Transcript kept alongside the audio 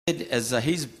As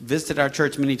he's visited our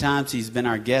church many times, he's been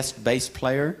our guest bass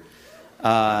player. He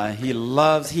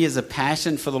has a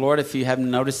passion for the Lord, if you haven't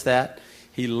noticed that.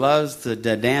 He loves to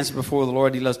dance before the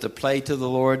Lord. He loves to play to the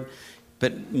Lord.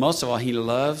 But most of all, he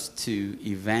loves to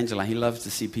evangelize. He loves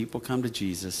to see people come to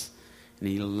Jesus, and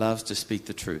he loves to speak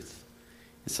the truth.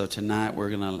 And so tonight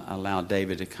we're going to allow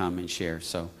David to come and share.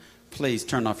 So please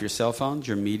turn off your cell phones,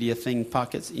 your media thing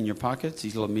pockets, in your pockets,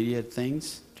 these little media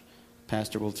things.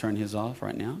 Pastor will turn his off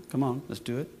right now. Come on, let's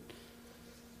do it.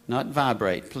 Not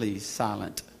vibrate, please.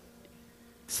 Silent.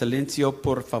 Silencio,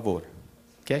 por favor.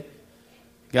 Okay?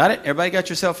 Got it? Everybody got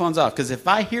your cell phones off? Because if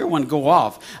I hear one go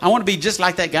off, I want to be just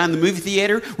like that guy in the movie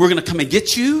theater. We're going to come and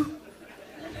get you.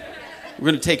 We're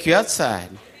going to take you outside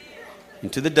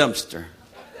into the dumpster.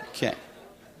 Okay.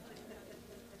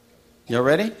 Y'all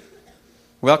ready?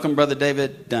 Welcome, Brother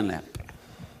David Dunlap.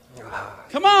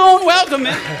 Come on, welcome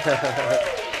him.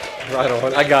 Right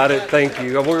on. I got it. Thank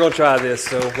you. We're going to try this,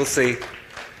 so we'll see.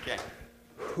 Okay.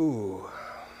 Whew.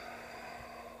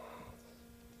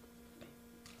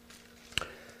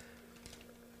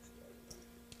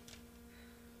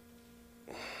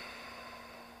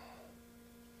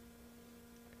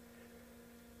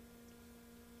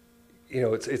 You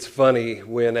know, it's funny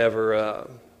whenever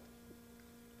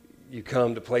you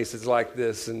come to places like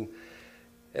this, and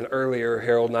earlier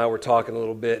Harold and I were talking a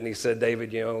little bit, and he said,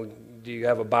 David, you know, do you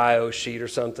have a bio sheet or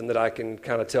something that I can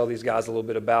kind of tell these guys a little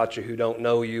bit about you who don't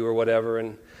know you or whatever?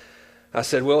 And I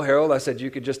said, well, Harold, I said, you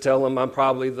could just tell them I'm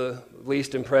probably the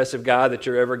least impressive guy that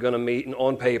you're ever going to meet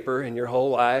on paper in your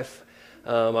whole life.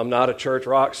 I'm not a church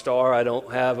rock star. I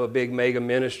don't have a big mega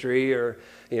ministry or,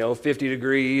 50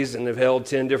 degrees and have held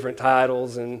 10 different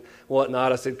titles and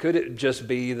whatnot. I said, could it just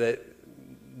be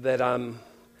that I'm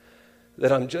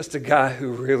just a guy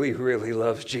who really, really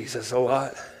loves Jesus a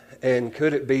lot? And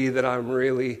could it be that I'm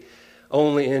really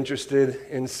only interested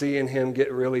in seeing him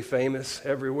get really famous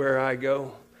everywhere I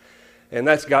go? And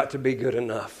that's got to be good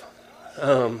enough.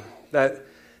 In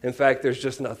fact, there's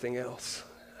just nothing else.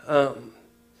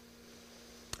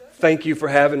 Thank you for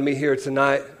having me here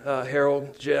tonight,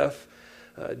 Harold, Jeff.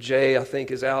 Jay, I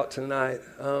think, is out tonight.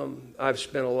 I've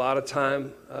spent a lot of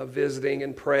time visiting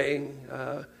and praying,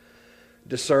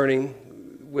 discerning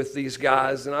with these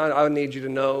guys, and I need you to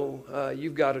know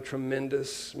you've got a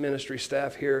tremendous ministry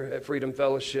staff here at Freedom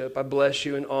Fellowship. I bless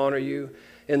you and honor you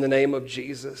in the name of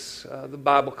Jesus. The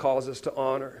Bible calls us to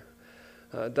honor,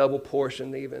 double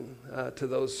portion even to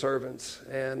those servants,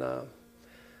 and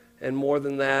more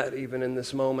than that, even in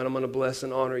this moment, I'm going to bless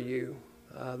and honor you,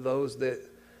 those that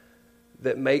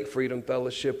make Freedom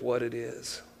Fellowship what it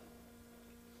is.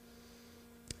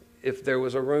 If there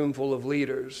was a room full of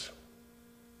leaders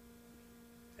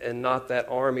and not that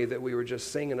army that we were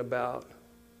just singing about,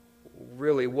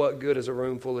 really, what good is a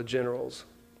room full of generals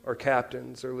or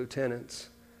captains or lieutenants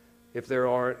if there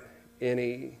aren't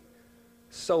any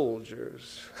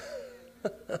soldiers?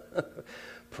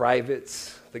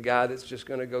 Privates, the guy that's just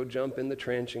going to go jump in the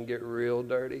trench and get real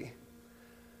dirty.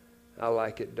 I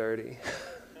like it dirty.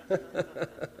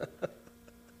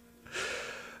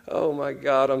 Oh my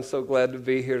God, I'm so glad to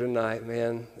be here tonight,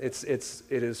 man. It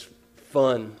is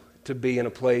fun to be in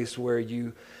a place where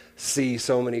you see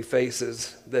so many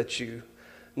faces that you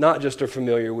not just are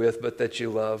familiar with, but that you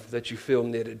love, that you feel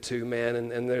knitted to, man.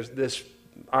 And there's this,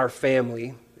 our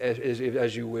family,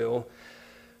 as you will,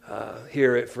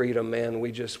 here at Freedom, man,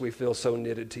 we feel so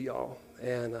knitted to y'all.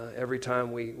 And every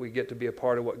time we get to be a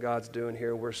part of what God's doing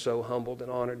here, we're so humbled and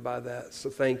honored by that.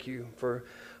 So thank you for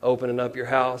opening up your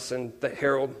house. And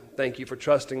Harold, thank you for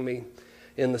trusting me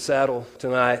in the saddle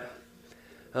tonight.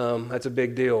 That's a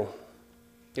big deal.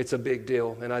 It's a big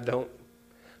deal, and I don't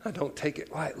take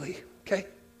it lightly, okay?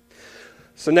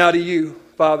 So now to you,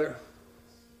 Father,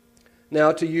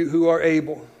 now to you who are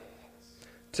able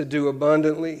to do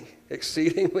abundantly,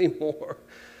 exceedingly more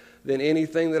than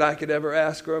anything that I could ever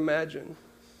ask or imagine,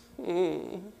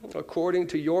 according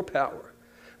to your power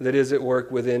that is at work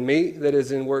within me, that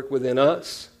is in work within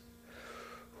us.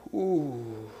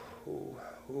 To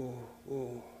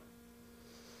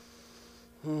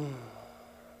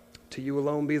you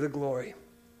alone be the glory.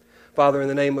 Father, in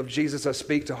the name of Jesus, I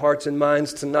speak to hearts and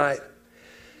minds tonight.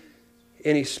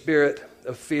 Any spirit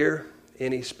of fear,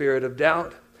 any spirit of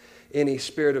doubt, any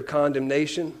spirit of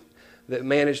condemnation that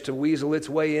managed to weasel its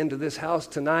way into this house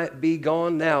tonight, be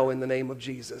gone now in the name of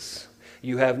Jesus.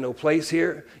 You have no place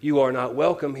here. You are not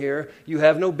welcome here. You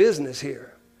have no business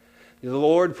here. The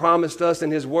Lord promised us in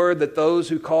His Word that those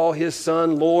who call His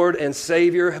Son Lord and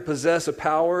Savior possess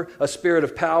a spirit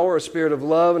of power, a spirit of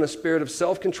love, and a spirit of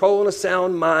self-control and a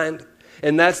sound mind.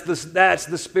 And that's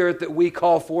the spirit that we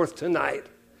call forth tonight.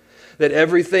 that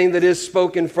everything that is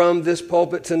spoken from this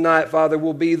pulpit tonight, Father,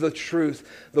 will be the truth,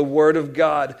 the Word of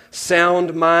God,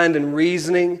 sound mind and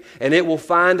reasoning, and it will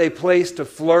find a place to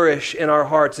flourish in our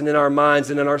hearts and in our minds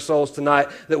and in our souls tonight,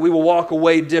 that we will walk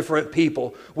away different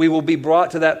people. We will be brought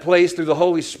to that place through the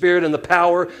Holy Spirit and the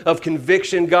power of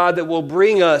conviction, God, that will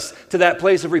bring us to that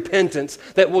place of repentance,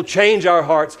 that will change our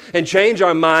hearts and change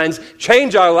our minds,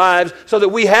 change our lives, so that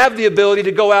we have the ability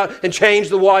to go out and change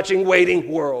the watching, waiting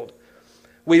world.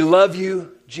 We love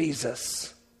you,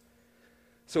 Jesus.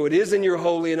 So it is in your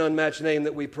holy and unmatched name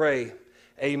that we pray.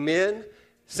 Amen.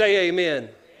 Say amen.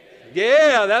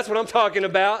 Yeah, that's what I'm talking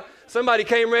about. Somebody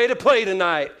came ready to play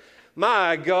tonight.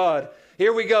 My God.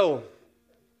 Here we go.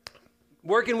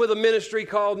 Working with a ministry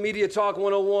called Media Talk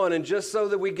 101, and just so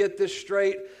that we get this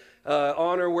straight,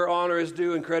 honor where honor is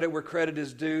due and credit where credit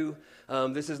is due.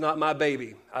 This is not my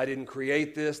baby. I didn't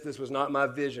create this. This was not my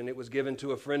vision. It was given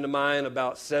to a friend of mine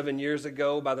about 7 years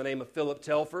ago by the name of Philip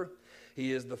Telfer.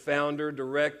 He is the founder,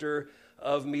 director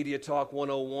of Media Talk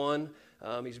 101.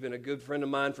 He's been a good friend of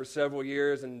mine for several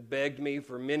years and begged me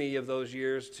for many of those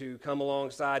years to come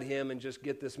alongside him and just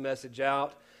get this message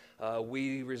out.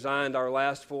 We resigned our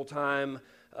last full-time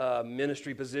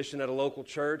ministry position at a local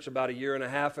church about a year and a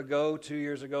half ago, 2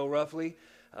 years ago roughly.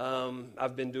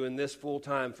 I've been doing this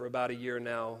full-time for about a year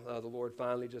now. The Lord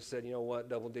finally just said, you know what,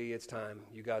 Double D, it's time.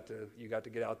 You got to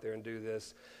get out there and do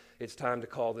this. It's time to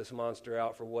call this monster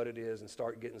out for what it is and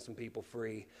start getting some people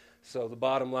free. So the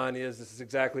bottom line is, this is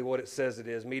exactly what it says it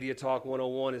is. Media Talk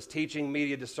 101 is teaching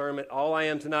media discernment. All I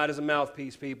am tonight is a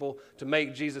mouthpiece, people, to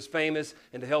make Jesus famous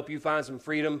and to help you find some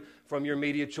freedom from your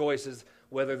media choices,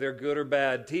 whether they're good or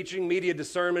bad. Teaching media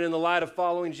discernment in the light of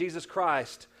following Jesus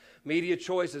Christ. Media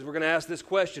choices. We're going to ask this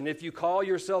question. If you call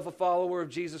yourself a follower of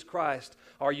Jesus Christ,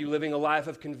 are you living a life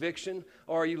of conviction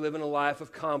or are you living a life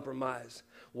of compromise?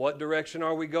 What direction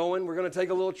are we going? We're going to take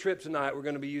a little trip tonight. We're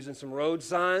going to be using some road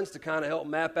signs to kind of help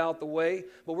map out the way,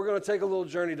 but we're going to take a little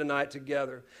journey tonight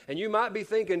together. And you might be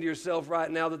thinking to yourself right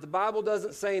now that the Bible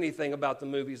doesn't say anything about the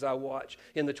movies I watch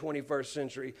in the 21st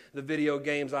century, the video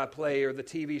games I play, or the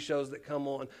TV shows that come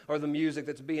on, or the music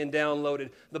that's being downloaded.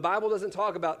 The Bible doesn't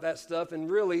talk about that stuff,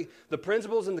 and really, the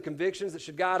principles and the convictions that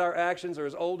should guide our actions are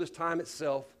as old as time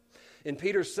itself. In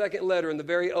Peter's second letter, in the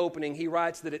very opening, he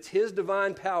writes that it's his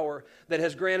divine power that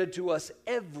has granted to us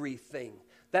everything,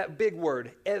 that big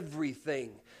word,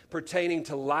 everything, pertaining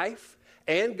to life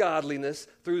and godliness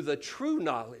through the true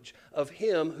knowledge of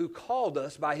him who called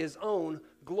us by his own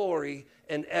glory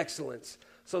and excellence.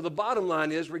 So the bottom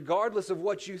line is, regardless of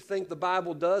what you think the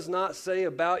Bible does not say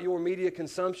about your media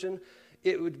consumption,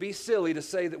 it would be silly to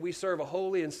say that we serve a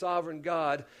holy and sovereign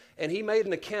God, and he made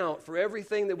an account for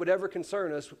everything that would ever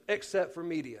concern us except for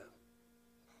media.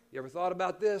 You ever thought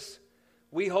about this?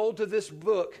 We hold to this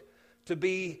book to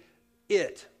be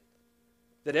it.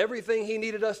 That everything he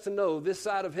needed us to know this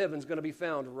side of heaven is going to be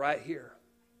found right here.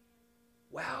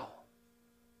 Wow.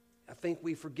 I think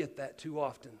we forget that too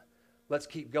often. Let's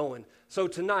keep going. So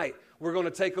tonight, we're going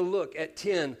to take a look at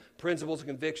 10 principles and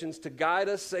convictions to guide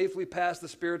us safely past the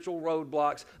spiritual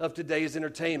roadblocks of today's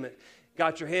entertainment.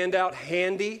 Got your handout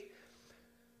handy?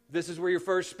 This is where your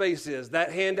first space is.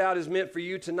 That handout is meant for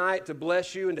you tonight to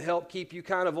bless you and to help keep you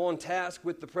kind of on task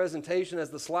with the presentation as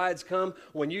the slides come.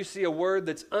 When you see a word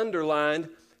that's underlined,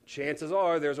 chances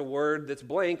are there's a word that's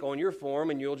blank on your form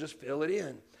and you'll just fill it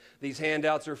in. These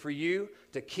handouts are for you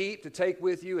to keep, to take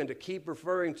with you, and to keep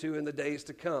referring to in the days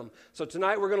to come. So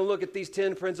tonight we're going to look at these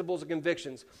 10 principles and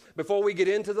convictions. Before we get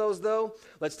into those, though,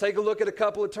 let's take a look at a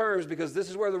couple of terms, because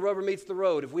this is where the rubber meets the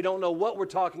road. If we don't know what we're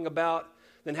talking about,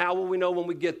 then how will we know when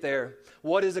we get there?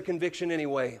 What is a conviction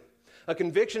anyway? A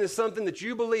conviction is something that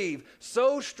you believe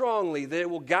so strongly that it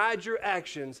will guide your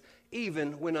actions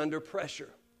even when under pressure.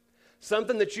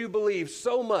 Something that you believe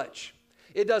so much.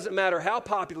 It doesn't matter how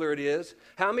popular it is,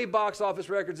 how many box office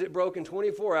records it broke in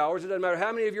 24 hours. It doesn't matter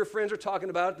how many of your friends are talking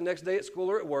about it the next day at school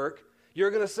or at work. You're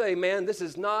going to say, man, this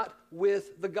is not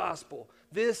with the gospel.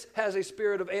 This has a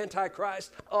spirit of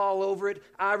Antichrist all over it.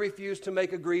 I refuse to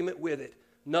make agreement with it.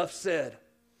 Enough said.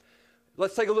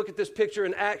 Let's take a look at this picture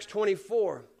in Acts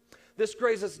 24. This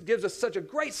gives us such a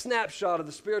great snapshot of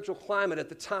the spiritual climate at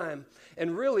the time.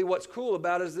 And really what's cool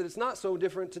about it is that it's not so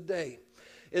different today.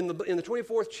 In the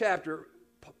 24th chapter,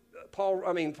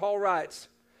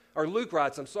 Luke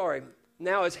writes,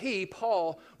 now as he,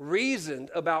 Paul, reasoned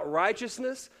about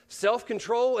righteousness,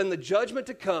 self-control, and the judgment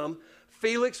to come,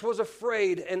 Felix was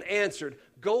afraid and answered,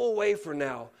 go away for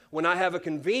now. When I have a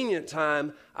convenient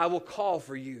time, I will call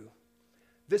for you.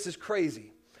 This is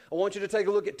crazy. I want you to take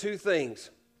a look at two things.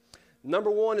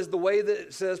 Number one is the way that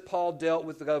it says Paul dealt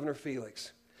with the governor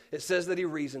Felix. It says that he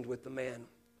reasoned with the man.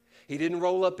 He didn't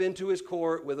roll up into his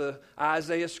court with an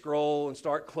Isaiah scroll and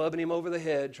start clubbing him over the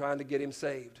head trying to get him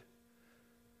saved.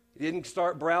 He didn't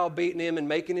start browbeating him and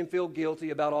making him feel guilty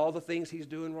about all the things he's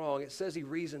doing wrong. It says he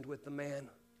reasoned with the man.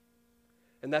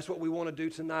 And that's what we want to do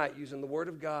tonight using the Word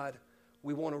of God.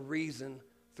 We want to reason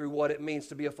through what it means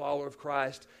to be a follower of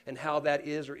Christ and how that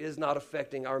is or is not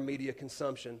affecting our media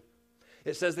consumption.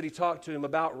 It says that he talked to him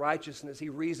about righteousness. He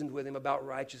reasoned with him about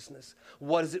righteousness.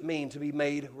 What does it mean to be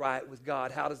made right with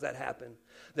God? How does that happen?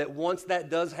 That once that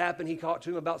does happen, he talked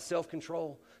to him about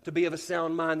self-control, to be of a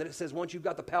sound mind. That it says once you've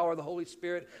got the power of the Holy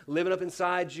Spirit living up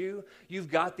inside you,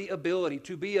 you've got the ability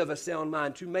to be of a sound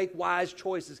mind, to make wise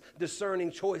choices,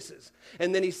 discerning choices.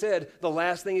 And then he said, the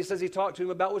last thing he says he talked to him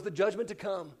about was the judgment to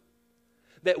come.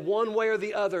 That one way or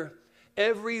the other,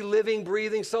 every living,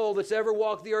 breathing soul that's ever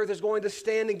walked the earth is going to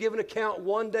stand and give an account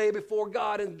one day before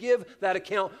God and give that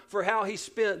account for how he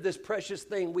spent this precious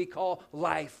thing we call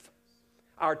life.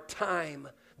 Our time,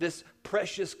 this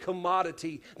precious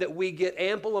commodity that we get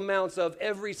ample amounts of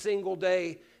every single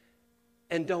day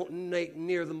and don't make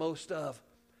near the most of.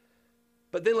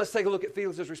 But then let's take a look at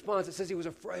Felix's response. It says he was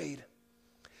afraid.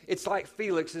 It's like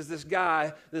Felix is this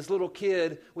guy, this little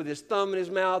kid with his thumb in his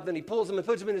mouth, and he pulls him and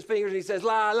puts him in his fingers, and he says,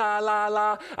 la, la, la,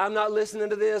 la, I'm not listening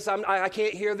to this. I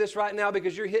can't hear this right now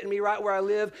because you're hitting me right where I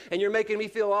live, and you're making me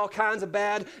feel all kinds of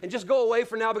bad, and just go away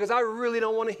for now because I really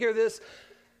don't want to hear this.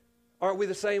 Aren't we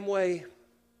the same way?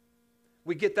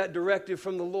 We get that directive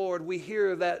from the Lord. We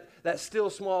hear that still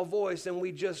small voice, and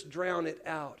we just drown it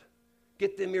out.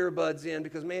 Get them earbuds in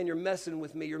because, man, you're messing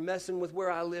with me. You're messing with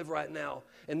where I live right now.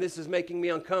 And this is making me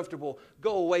uncomfortable.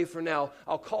 Go away for now.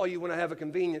 I'll call you when I have a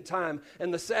convenient time.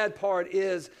 And the sad part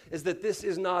is that this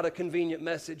is not a convenient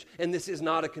message. And this is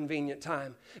not a convenient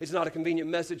time. It's not a convenient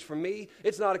message for me.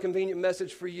 It's not a convenient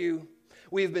message for you.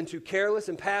 We have been too careless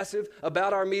and passive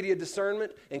about our media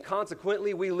discernment. And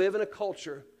consequently, we live in a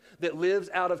culture that lives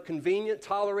out of convenient,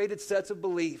 tolerated sets of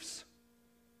beliefs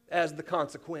as the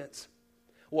consequence.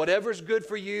 Whatever's good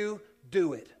for you,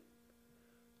 do it.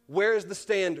 Where's the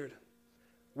standard?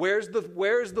 Where's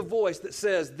the voice that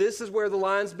says, this is where the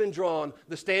line's been drawn,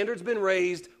 the standard's been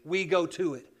raised, we go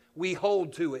to it, we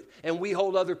hold to it, and we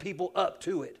hold other people up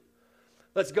to it.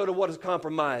 Let's go to what is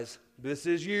compromise. This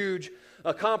is huge.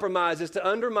 A compromise is to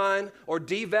undermine or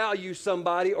devalue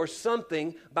somebody or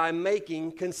something by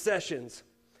making concessions.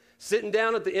 Sitting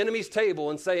down at the enemy's table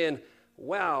and saying,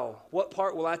 wow, what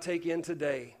part will I take in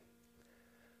today?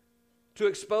 To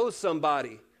expose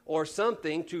somebody or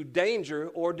something to danger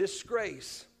or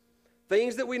disgrace.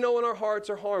 Things that we know in our hearts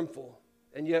are harmful,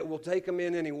 and yet we'll take them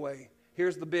in anyway.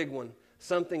 Here's the big one.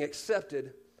 Something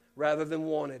accepted rather than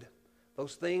wanted.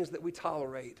 Those things that we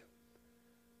tolerate.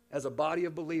 As a body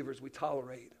of believers, we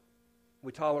tolerate.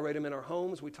 We tolerate them in our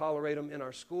homes. We tolerate them in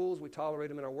our schools. We tolerate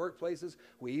them in our workplaces.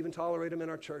 We even tolerate them in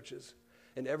our churches.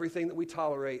 And everything that we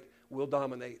tolerate will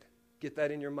dominate. Get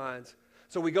that in your minds.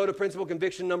 So we go to principle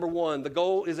conviction number 1. The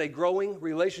goal is a growing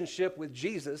relationship with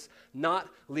Jesus, not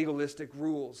legalistic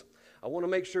rules. I want to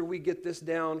make sure we get this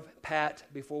down pat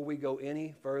before we go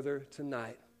any further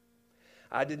tonight.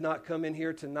 I did not come in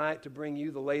here tonight to bring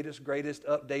you the latest, greatest,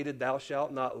 updated thou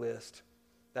shalt not list.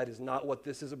 That is not what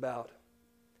this is about.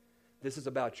 This is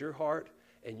about your heart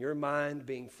and your mind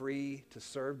being free to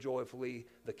serve joyfully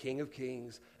the King of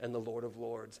Kings and the Lord of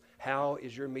Lords. How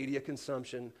is your media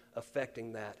consumption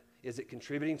affecting that? Is it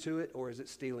contributing to it or is it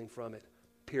stealing from it?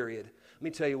 Period. Let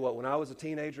me tell you what, when I was a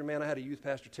teenager, man, I had a youth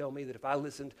pastor tell me that if I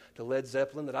listened to Led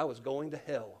Zeppelin that I was going to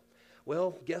hell.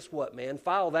 Well, guess what, man?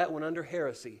 File that one under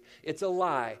heresy. It's a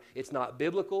lie. It's not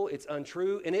biblical. It's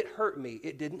untrue. And it hurt me.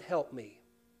 It didn't help me.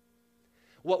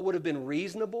 What would have been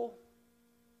reasonable?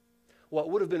 What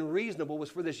would have been reasonable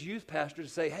was for this youth pastor to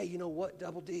say, hey, you know what,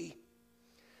 Double D?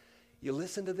 You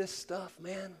listen to this stuff,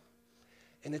 man,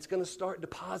 and it's going to start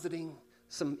depositing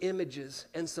some images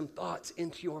and some thoughts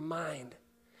into your mind.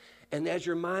 And as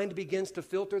your mind begins to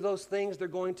filter those things, they're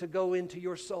going to go into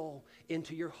your soul,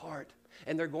 into your heart.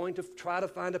 And they're going to try to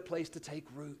find a place to take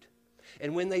root.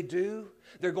 And when they do,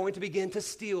 they're going to begin to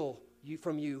steal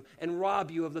from you and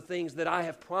rob you of the things that I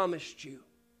have promised you.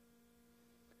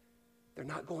 They're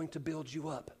not going to build you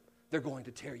up. They're going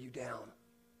to tear you down.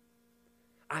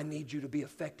 I need you to be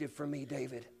effective for me,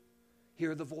 David.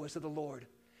 Hear the voice of the Lord.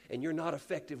 And you're not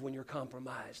effective when you're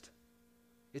compromised.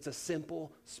 It's a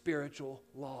simple spiritual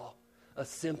law, a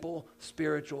simple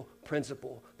spiritual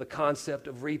principle, the concept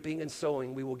of reaping and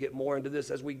sowing. We will get more into this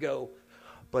as we go.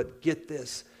 But get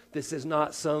this. This is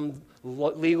not some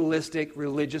legalistic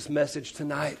religious message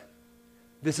tonight.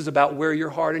 This is about where your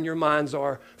heart and your minds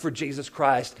are for Jesus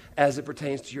Christ as it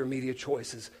pertains to your media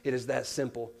choices. It is that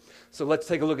simple. So let's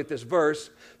take a look at this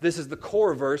verse. This is the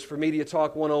core verse for Media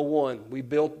Talk 101.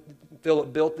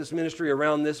 Philip built this ministry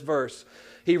around this verse.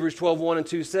 Hebrews 12:1 and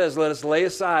 2 says, "Let us lay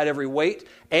aside every weight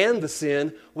and the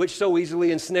sin which so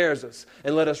easily ensnares us,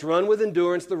 and let us run with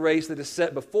endurance the race that is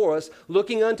set before us,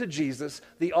 looking unto Jesus,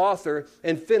 the author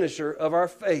and finisher of our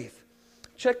faith."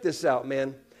 Check this out,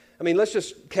 man. Let's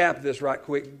just cap this right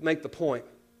quick, make the point.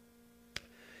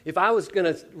 If I was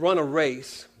going to run a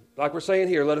race, like we're saying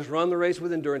here, let us run the race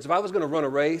with endurance. If I was going to run a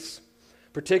race,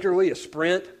 particularly a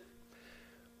sprint,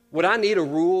 would I need a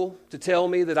rule to tell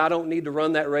me that I don't need to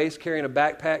run that race carrying a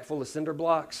backpack full of cinder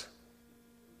blocks?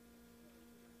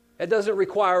 It doesn't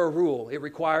require a rule. It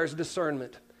requires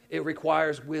discernment. It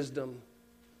requires wisdom.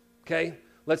 Okay?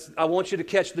 I want you to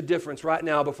catch the difference right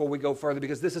now before we go further,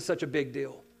 because this is such a big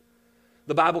deal.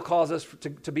 The Bible calls us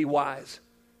to be wise,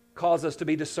 calls us to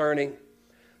be discerning.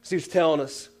 So he's telling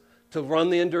us to run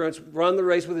the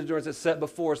race with endurance that's set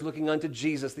before us, looking unto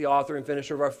Jesus, the author and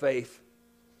finisher of our faith.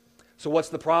 So what's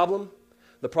the problem?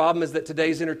 The problem is that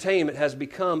today's entertainment has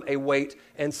become a weight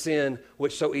and sin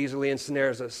which so easily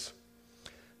ensnares us.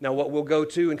 Now, what we'll go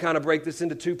to and kind of break this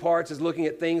into two parts is looking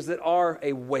at things that are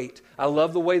a weight. I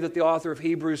love the way that the author of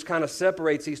Hebrews kind of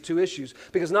separates these two issues,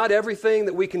 because not everything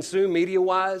that we consume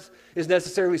media-wise is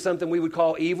necessarily something we would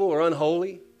call evil or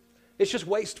unholy. It's just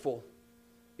wasteful.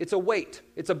 It's a weight.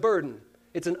 It's a burden.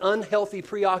 It's an unhealthy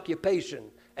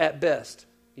preoccupation at best.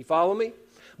 You follow me?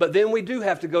 But then we do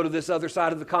have to go to this other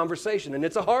side of the conversation, and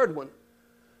it's a hard one.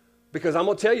 Because I'm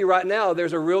going to tell you right now,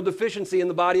 there's a real deficiency in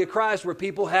the body of Christ where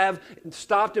people have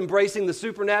stopped embracing the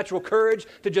supernatural courage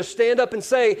to just stand up and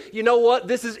say, you know what,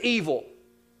 this is evil.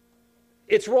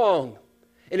 It's wrong.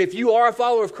 And if you are a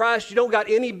follower of Christ, you don't got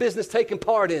any business taking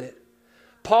part in it.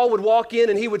 Paul would walk in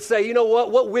and he would say, you know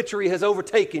what witchery has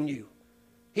overtaken you?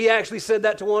 He actually said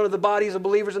that to one of the bodies of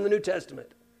believers in the New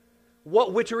Testament.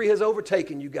 What witchery has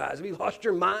overtaken you guys? Have you lost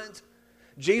your minds?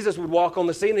 Jesus would walk on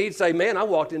the scene and he'd say, man, I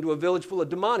walked into a village full of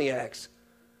demoniacs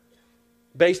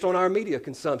based on our media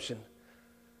consumption.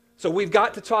 So we've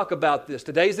got to talk about this.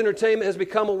 Today's entertainment has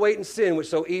become a weight and sin which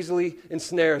so easily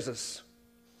ensnares us.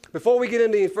 Before we get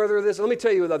into any further of this, let me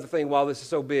tell you another thing while this is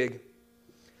so big,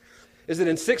 is that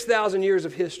in 6,000 years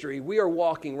of history, we are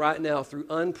walking right now through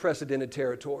unprecedented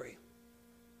territory.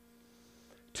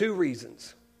 Two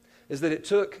reasons is that it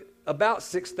took about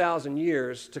 6,000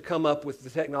 years to come up with the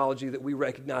technology that we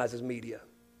recognize as media.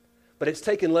 But it's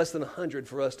taken less than 100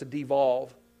 for us to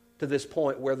devolve to this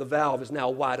point where the valve is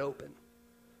now wide open.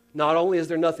 Not only is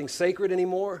there nothing sacred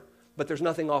anymore, but there's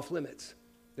nothing off limits.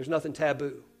 There's nothing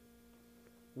taboo.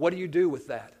 What do you do with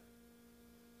that?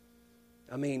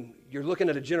 You're looking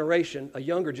at a generation, a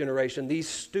younger generation, these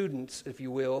students, if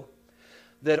you will,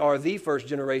 that are the first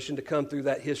generation to come through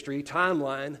that history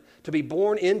timeline, to be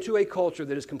born into a culture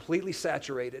that is completely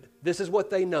saturated. This is what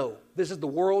they know. This is the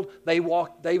world they were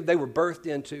birthed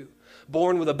into.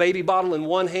 Born with a baby bottle in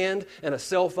one hand and a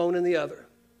cell phone in the other.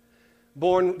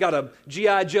 Got a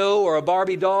G.I. Joe or a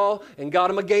Barbie doll and got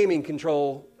them a gaming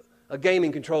control in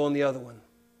the other one.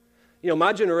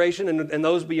 My generation and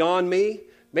those beyond me,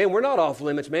 man, we're not off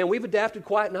limits, man. We've adapted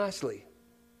quite nicely.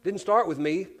 Didn't start with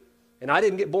me. And I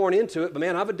didn't get born into it, but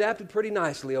man, I've adapted pretty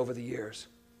nicely over the years.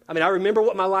 I remember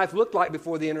what my life looked like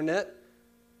before the internet.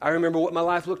 I remember what my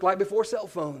life looked like before cell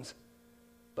phones.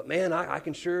 But man, I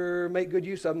can sure make good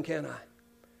use of them, can't I?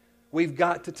 We've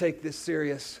got to take this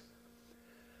serious.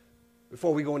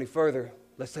 Before we go any further,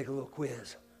 let's take a little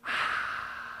quiz.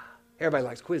 Everybody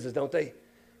likes quizzes, don't they?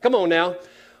 Come on now.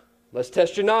 Let's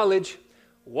test your knowledge.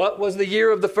 What was the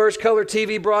year of the first color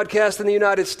TV broadcast in the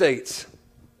United States?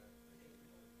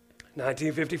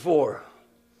 1954.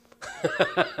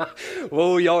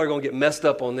 Whoa, y'all are going to get messed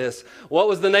up on this. What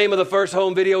was the name of the first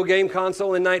home video game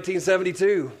console in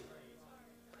 1972?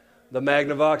 The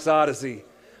Magnavox Odyssey.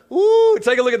 Woo,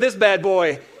 take a look at this bad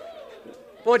boy.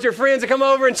 Want your friends to come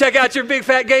over and check out your big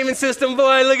fat gaming system?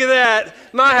 Boy, look at that.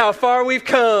 My, how far we've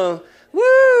come.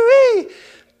 Woo-wee.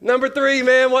 Number 3,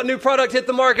 man, what new product hit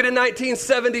the market in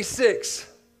 1976?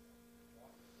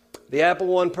 The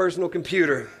Apple I personal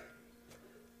computer.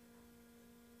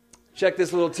 Check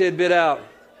this little tidbit out.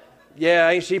 Yeah,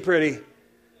 ain't she pretty?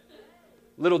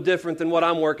 Little different than what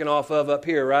I'm working off of up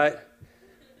here, right?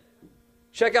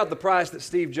 Check out the price that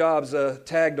Steve Jobs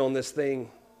tagged on this thing.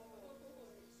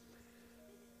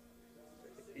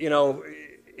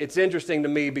 It's interesting to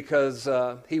me because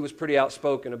he was pretty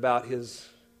outspoken about his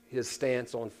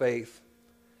stance on faith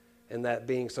and that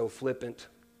being so flippant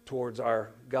towards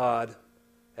our God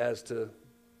as to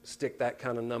stick that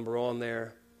kind of number on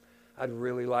there. I'd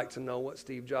really like to know what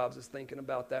Steve Jobs is thinking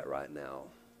about that right now.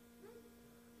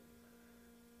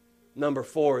 Number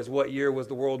 4 is, what year was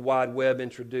the World Wide Web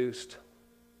introduced?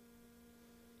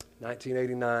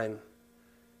 1989.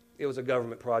 It was a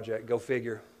government project. Go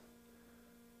figure.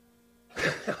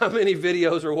 How many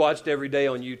videos are watched every day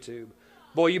on YouTube?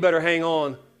 Boy, you better hang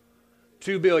on.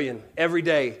 2 billion every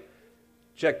day.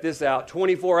 Check this out.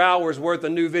 24 hours worth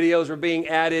of new videos are being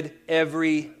added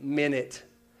every minute.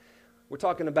 We're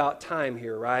talking about time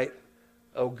here, right?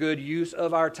 A good use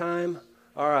of our time.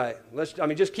 All right. Let's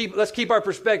keep our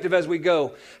perspective as we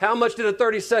go. How much did a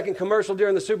 30-second commercial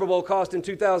during the Super Bowl cost in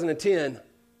 2010?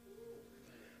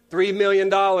 $3 million.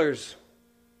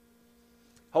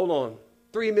 Hold on.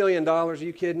 $3 million, are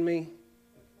you kidding me?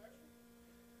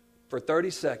 For 30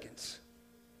 seconds.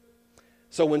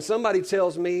 So when somebody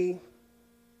tells me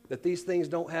that these things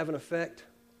don't have an effect,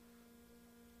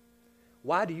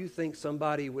 why do you think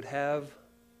somebody would have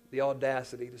the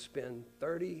audacity to spend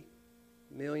 $3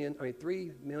 million?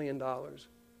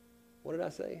 What did I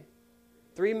say?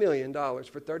 $3 million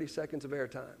for 30 seconds of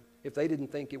airtime if they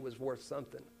didn't think it was worth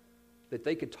something, that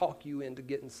they could talk you into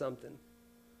getting something.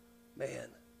 Man.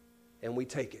 And we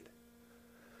take it.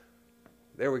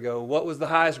 There we go. What was the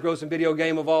highest grossing video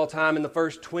game of all time in the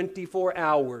first 24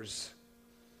 hours?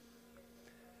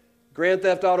 Grand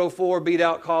Theft Auto 4 beat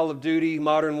out Call of Duty,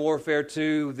 Modern Warfare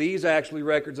 2. These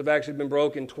records have actually been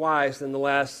broken twice in the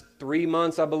last 3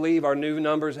 months, I believe. Our new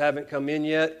numbers haven't come in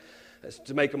yet. That's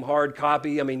to make them hard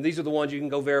copy. I mean, these are the ones you can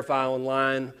go verify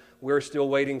online. We're still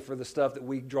waiting for the stuff that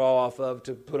we draw off of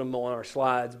to put them on our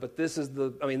slides. But this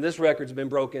record's been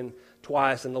broken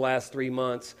twice in the last 3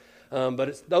 months.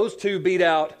 But those two beat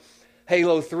out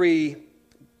Halo 3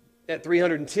 at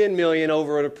 $310 million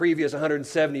over a previous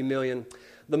 $170 million.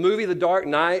 The movie The Dark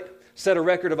Knight set a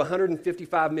record of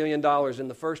 $155 million in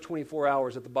the first 24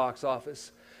 hours at the box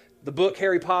office. The book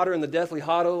Harry Potter and the Deathly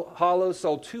Hallows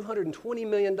sold $220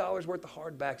 million worth of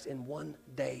hardbacks in one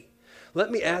day.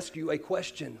 Let me ask you a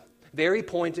question, very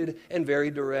pointed and very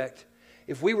direct.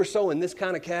 If we were sowing this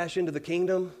kind of cash into the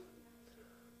kingdom,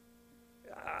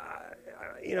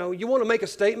 you want to make a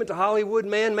statement to Hollywood,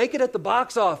 man, make it at the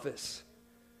box office.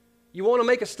 You want to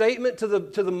make a statement to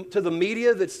the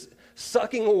media that's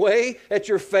sucking away at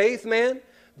your faith, man?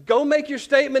 Go make your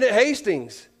statement at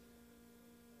Hastings.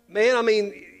 Man,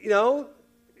 man,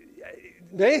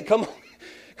 come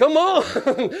on.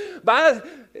 By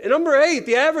number 8,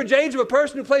 the average age of a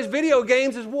person who plays video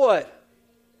games is what?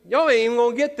 Y'all ain't even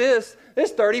going to get this.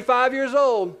 It's 35 years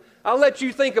old. I'll let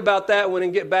you think about that one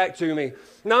and get back to me.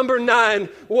 Number 9,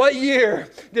 what year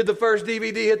did the first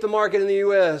DVD hit the market in the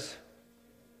U.S.?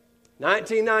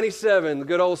 1997, the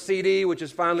good old CD, which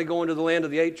is finally going to the land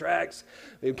of the 8 tracks.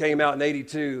 It came out in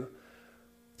 82.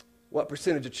 What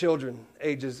percentage of children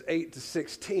ages 8 to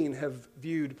 16 have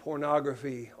viewed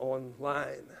pornography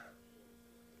online?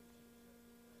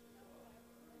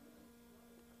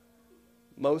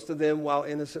 Most of them while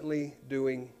innocently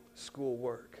doing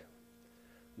schoolwork.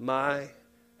 My,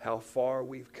 how far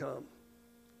we've come.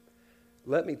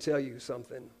 Let me tell you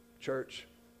something, church.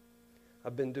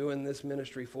 I've been doing this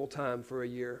ministry full time for a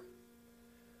year.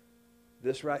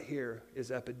 This right here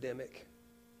is epidemic.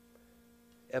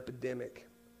 Epidemic.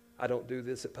 I don't do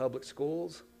this at public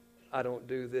schools. I don't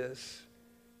do this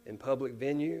in public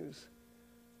venues.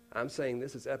 I'm saying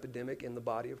this is epidemic in the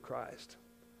body of Christ.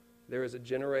 There is a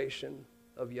generation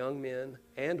of young men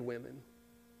and women.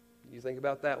 You think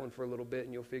about that one for a little bit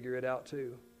and you'll figure it out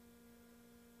too.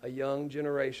 A young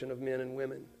generation of men and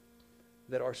women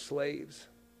that are slaves.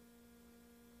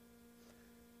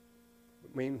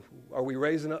 I mean, are we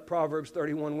raising up Proverbs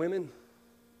 31 women?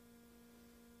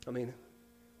 I mean,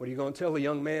 what are you going to tell a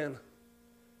young man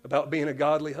about being a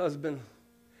godly husband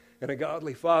and a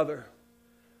godly father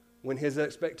when his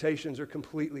expectations are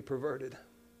completely perverted?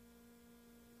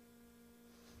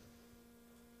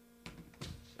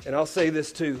 And I'll say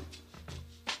this too.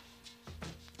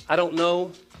 I don't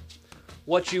know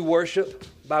what you worship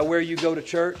by where you go to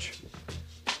church.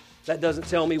 That doesn't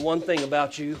tell me one thing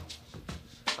about you.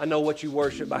 I know what you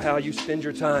worship by how you spend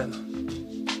your time.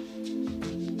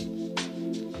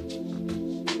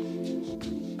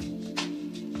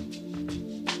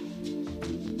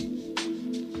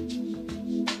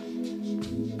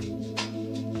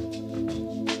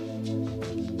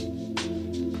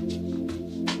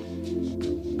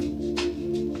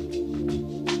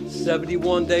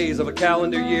 71 days of a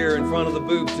calendar year in front of the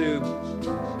boob tube.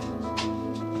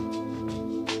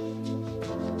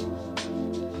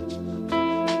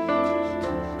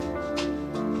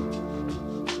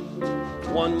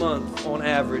 One month on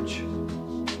average.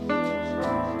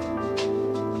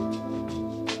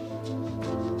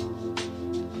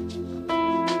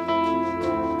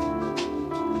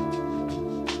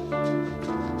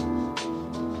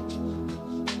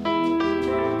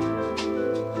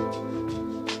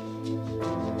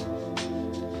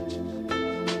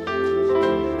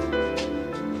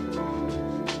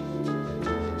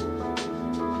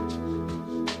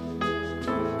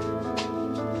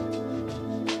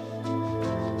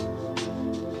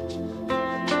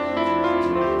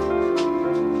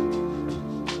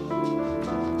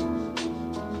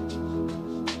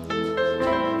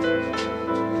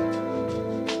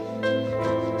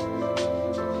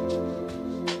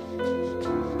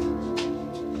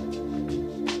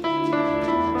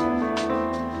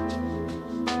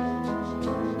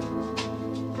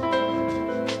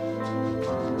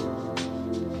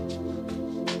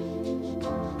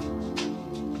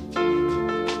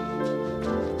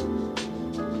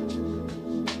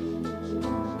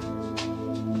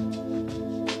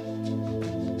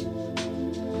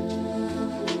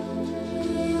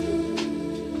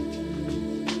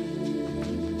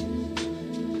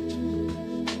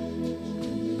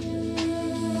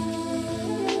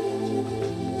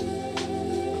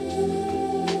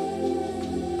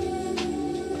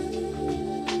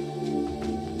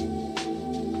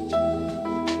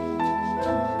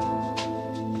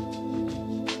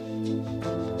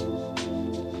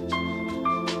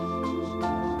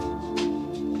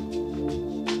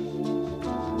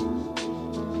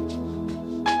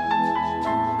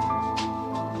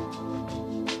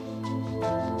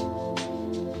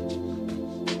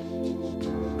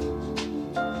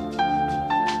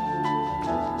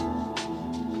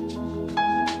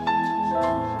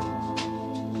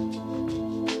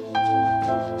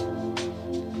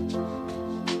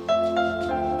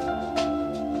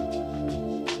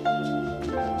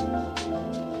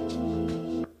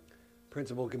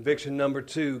 Principle conviction number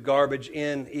 2, garbage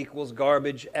in equals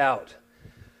garbage out.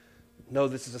 No,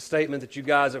 this is a statement that you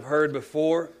guys have heard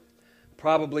before.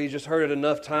 Probably just heard it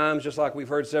enough times, just like we've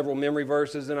heard several memory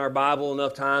verses in our Bible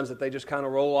enough times that they just kind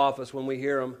of roll off us when we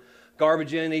hear them.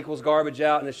 Garbage in equals garbage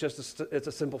out, and it's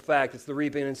a simple fact. It's the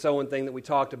reaping and sowing thing that we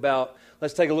talked about.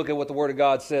 Let's take a look at what the Word of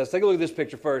God says. Take a look at this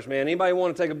picture first, man. Anybody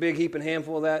want to take a big heap and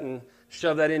handful of that and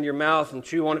shove that into your mouth and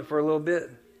chew on it for a little bit?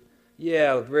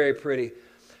 Yeah, very pretty.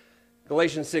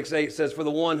 Galatians 6:8 says, "For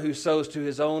the one who sows to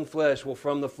his own flesh will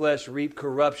from the flesh reap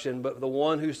corruption, but the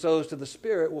one who sows to the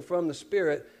Spirit will from the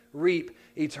Spirit reap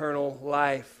eternal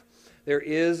life." There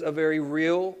is a very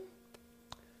real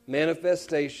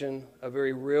manifestation, a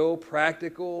very real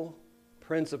practical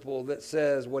principle that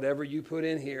says whatever you put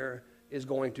in here is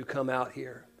going to come out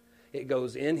here. It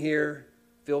goes in here,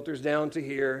 filters down to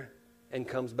here, and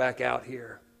comes back out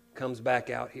here. Comes back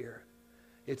out here.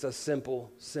 It's a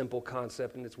simple, simple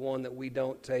concept, and it's one that we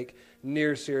don't take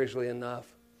near seriously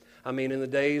enough. I mean, in the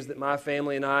days that my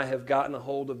family and I have gotten a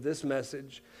hold of this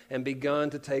message and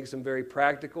begun to take some very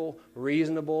practical,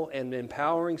 reasonable, and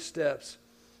empowering steps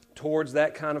towards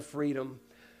that kind of freedom,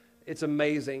 it's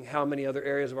amazing how many other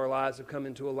areas of our lives have come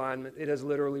into alignment. It has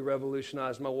literally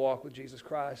revolutionized my walk with Jesus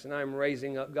Christ, and I am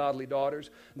raising up godly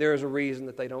daughters. There is a reason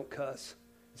that they don't cuss.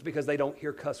 It's because they don't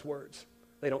hear cuss words.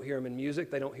 They don't hear them in music.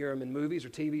 They don't hear them in movies or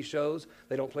TV shows.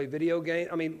 They don't play video games.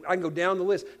 I mean, I can go down the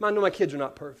list. I know my kids are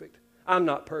not perfect. I'm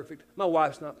not perfect. My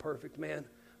wife's not perfect, man.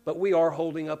 But we are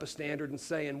holding up a standard and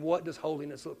saying, what does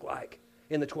holiness look like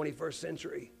in the 21st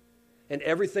century? And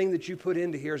everything that you put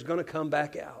into here is going to come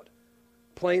back out.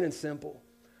 Plain and simple.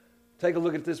 Take a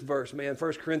look at this verse, man.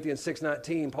 1 Corinthians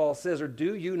 6:19, Paul says, "Or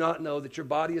do you not know that your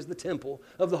body is the temple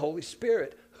of the Holy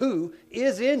Spirit, who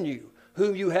is in you,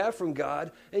 whom you have from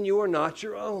God, and you are not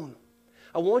your own?"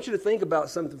 I want you to think about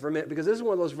something for a minute, because this is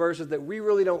one of those verses that we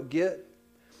really don't get.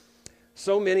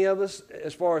 So many of us,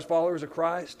 as far as followers of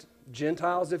Christ,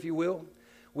 Gentiles, if you will,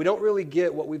 we don't really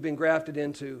get what we've been grafted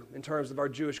into in terms of our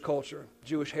Jewish culture,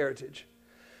 Jewish heritage.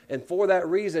 And for that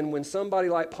reason, when somebody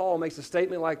like Paul makes a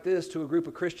statement like this to a group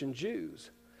of Christian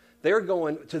Jews, they're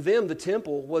going, to them, the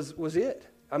temple was it.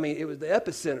 I mean, it was the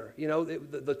epicenter, you know,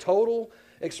 the total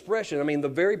expression. I mean, the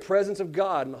very presence of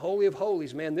God and the Holy of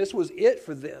Holies, man, this was it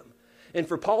for them. And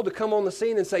for Paul to come on the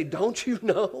scene and say, don't you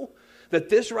know that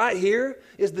this right here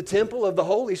is the temple of the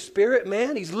Holy Spirit,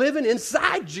 man? He's living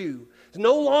inside you. He's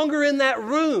no longer in that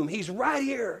room. He's right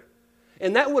here.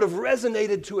 And that would have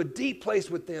resonated to a deep place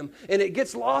with them. And it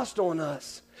gets lost on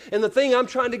us. And the thing I'm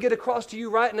trying to get across to you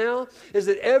right now is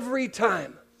that every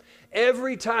time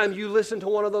you listen to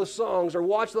one of those songs or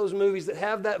watch those movies that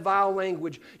have that vile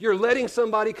language, you're letting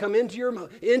somebody come into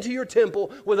your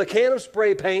temple with a can of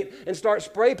spray paint and start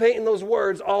spray painting those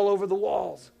words all over the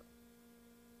walls.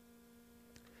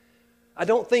 I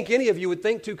don't think any of you would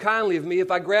think too kindly of me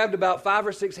if I grabbed about 5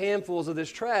 or 6 handfuls of this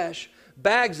trash,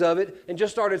 bags of it, and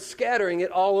just started scattering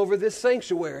it all over this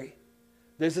sanctuary.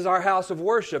 This is our house of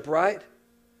worship, right?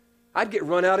 I'd get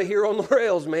run out of here on the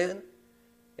rails, man.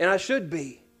 And I should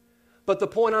be. But the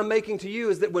point I'm making to you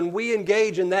is that when we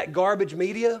engage in that garbage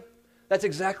media, that's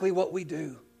exactly what we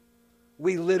do.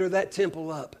 We litter that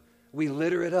temple up. We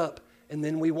litter it up, and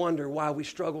then we wonder why we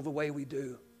struggle the way we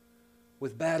do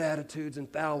with bad attitudes and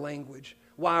foul language,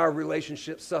 why our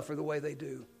relationships suffer the way they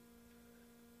do.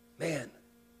 Man,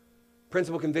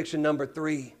 principle conviction number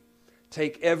 3,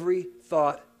 take every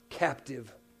thought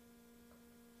captive.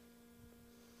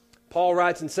 Paul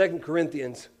writes in 2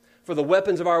 Corinthians, "For the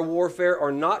weapons of our warfare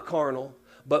are not carnal,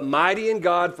 but mighty in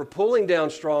God for pulling down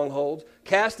strongholds,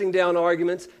 casting down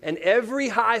arguments, and every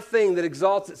high thing that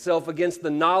exalts itself against the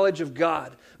knowledge of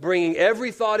God, bringing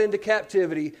every thought into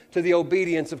captivity to the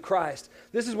obedience of Christ."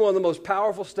 This is one of the most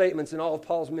powerful statements in all of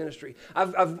Paul's ministry.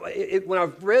 When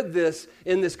I've read this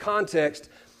in this context,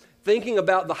 thinking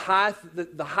about the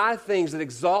high things that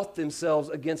exalt themselves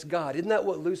against God, isn't that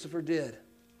what Lucifer did?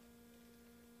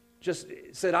 Just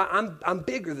said, I'm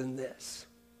bigger than this.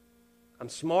 I'm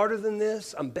smarter than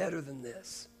this. I'm better than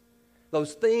this.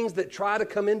 Those things that try to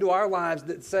come into our lives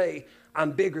that say,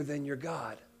 I'm bigger than your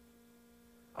God.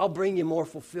 I'll bring you more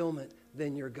fulfillment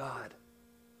than your God.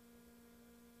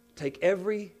 Take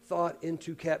every thought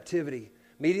into captivity.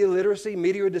 Media literacy,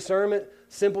 media discernment,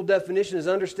 simple definition is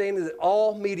understanding that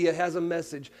all media has a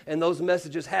message, and those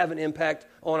messages have an impact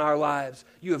on our lives.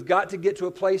 You have got to get to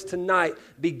a place tonight,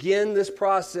 begin this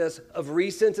process of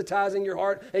resensitizing your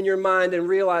heart and your mind and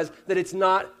realize that it's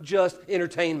not just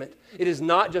entertainment. It is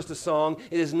not just a song.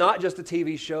 It is not just a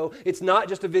TV show. It's not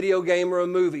just a video game or a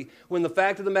movie. When the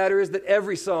fact of the matter is that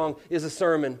every song is a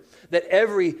sermon, that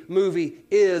every movie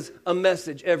is a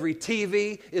message. Every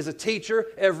TV is a teacher.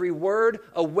 Every word,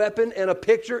 a weapon, and a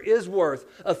picture is worth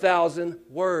 1,000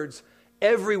 words.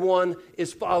 Everyone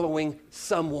is following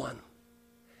someone.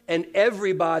 And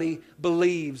everybody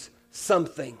believes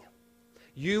something.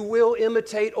 You will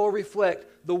imitate or reflect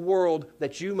the world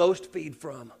that you most feed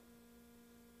from.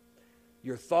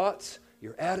 Your thoughts,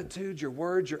 your attitudes, your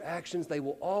words, your actions, they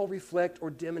will all reflect or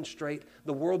demonstrate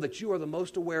the world that you are the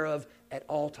most aware of at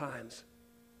all times.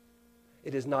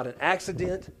 It is not an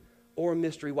accident or a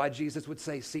mystery why Jesus would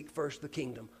say, seek first the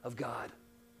kingdom of God.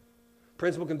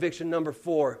 Principle conviction number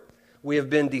 4, we have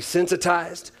been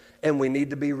desensitized and we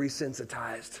need to be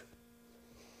resensitized.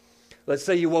 Let's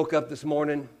say you woke up this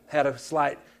morning, had a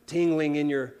slight tingling in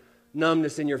your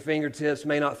numbness in your fingertips,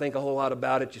 may not think a whole lot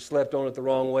about it, you slept on it the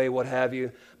wrong way, what have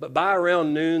you. But by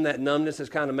around noon, that numbness has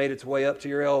kind of made its way up to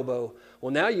your elbow.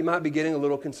 Well, now you might be getting a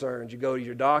little concerned. You go to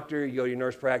your doctor, you go to your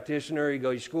nurse practitioner, you go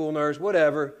to your school nurse,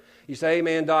 whatever. You say, hey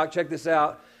man, doc, check this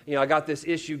out. You know, I got this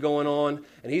issue going on,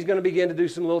 and he's going to begin to do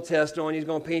some little tests on you. He's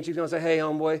going to pinch you. He's going to say, hey,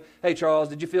 homeboy, hey, Charles,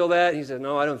 did you feel that? And he says,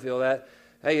 no, I don't feel that.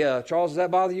 Hey, Charles, does that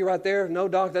bother you right there? No,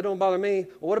 doc, that don't bother me.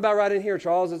 Well, what about right in here,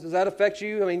 Charles? Does that affect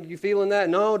you? I mean, you feeling that?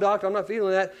 No, doc, I'm not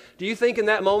feeling that. Do you think in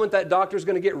that moment that doctor's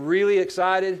going to get really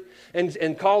excited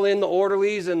and call in the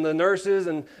orderlies and the nurses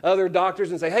and other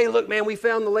doctors and say, hey, look, man, we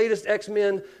found the latest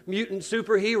X-Men mutant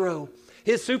superhero.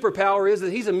 His superpower is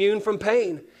that he's immune from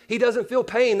pain. He doesn't feel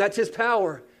pain. That's his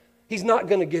power. He's not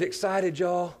going to get excited,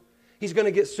 y'all. He's going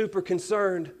to get super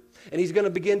concerned. And he's going to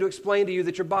begin to explain to you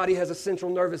that your body has a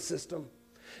central nervous system.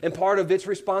 And part of its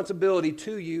responsibility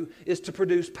to you is to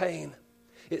produce pain.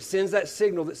 It sends that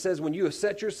signal that says when you have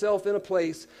set yourself in a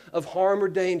place of harm or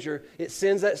danger, it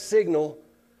sends that signal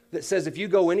that says if you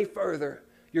go any further,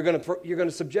 you're going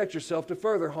to subject yourself to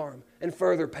further harm and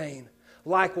further pain.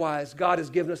 Likewise, God has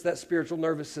given us that spiritual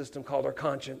nervous system called our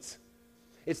conscience.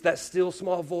 It's that still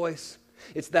small voice.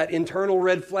 It's that internal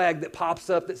red flag that pops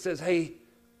up that says, hey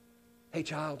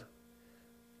child,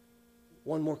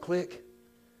 one more click,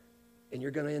 and you're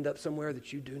going to end up somewhere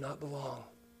that you do not belong.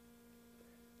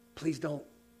 Please don't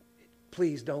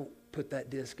put that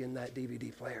disc in that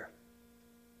DVD player.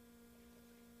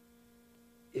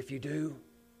 If you do,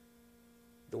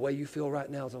 the way you feel right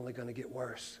now is only going to get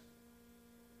worse.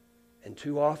 And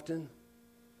too often,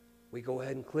 we go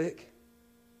ahead and click,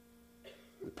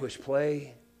 we push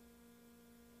play,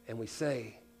 and we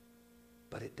say,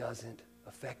 but it doesn't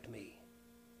affect me.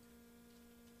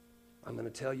 I'm going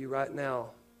to tell you right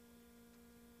now,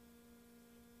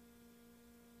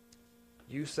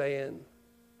 you saying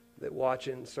that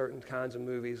watching certain kinds of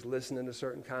movies, listening to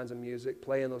certain kinds of music,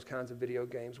 playing those kinds of video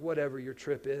games, whatever your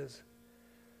trip is,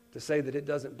 to say that it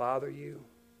doesn't bother you,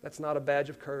 that's not a badge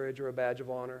of courage or a badge of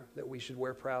honor that we should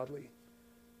wear proudly.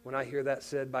 When I hear that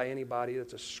said by anybody,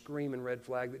 that's a screaming red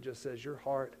flag that just says your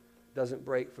heart doesn't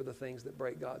break for the things that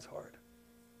break God's heart.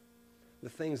 The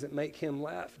things that make him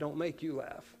laugh don't make you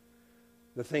laugh.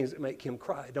 The things that make him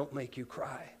cry don't make you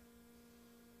cry.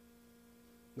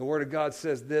 The Word of God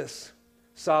says this,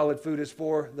 solid food is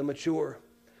for the mature,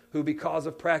 who because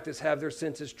of practice have their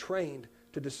senses trained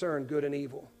to discern good and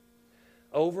evil.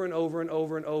 Over and over and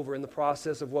over and over in the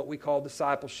process of what we call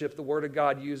discipleship, the Word of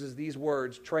God uses these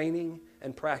words, training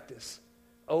and practice.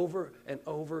 Over and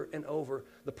over and over.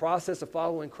 The process of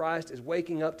following Christ is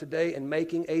waking up today and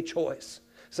making a choice,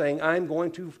 saying, I'm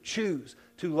going to choose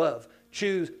to love,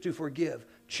 choose to forgive,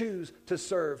 choose to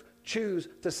serve, choose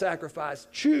to sacrifice,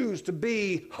 choose to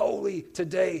be holy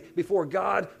today before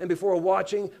God and before a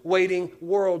watching, waiting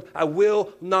world. I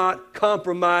will not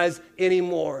compromise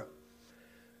anymore.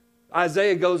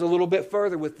 Isaiah goes a little bit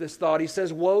further with this thought. He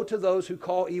says, woe to those who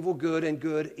call evil good and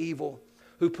good evil,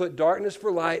 who put darkness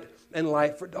for light and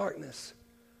light for darkness.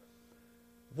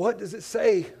 What does it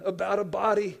say about a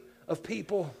body of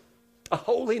people, a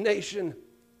holy nation,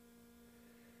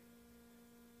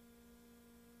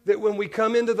 that when we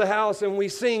come into the house and we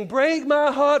sing, break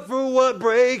my heart for what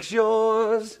breaks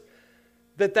yours,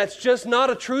 that's just not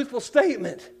a truthful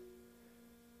statement.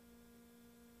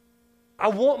 I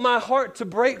want my heart to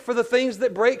break for the things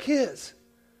that break his.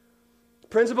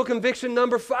 Principle conviction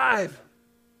number 5.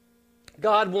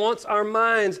 God wants our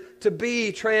minds to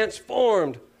be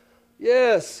transformed.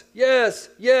 Yes, yes,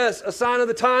 yes. A sign of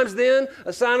the times then,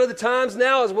 a sign of the times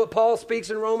now is what Paul speaks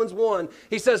in Romans 1.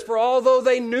 He says, for although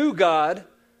they knew God,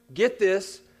 get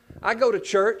this, I go to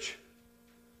church.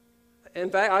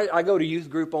 In fact, I go to youth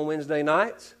group on Wednesday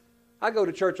nights. I go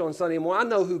to church on Sunday morning. I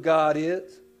know who God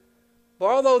is.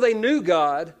 For although they knew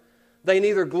God, They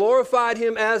neither glorified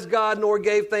him as God nor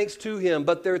gave thanks to him,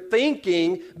 but their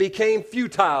thinking became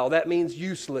futile. That means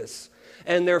useless.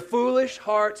 And their foolish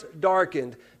hearts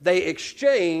darkened. They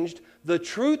exchanged the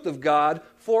truth of God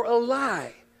for a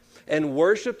lie and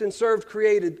worshiped and served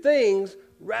created things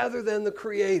rather than the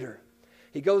Creator.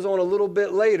 He goes on a little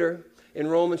bit later in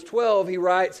Romans 12, he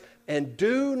writes, and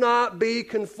do not be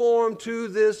conformed to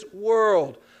this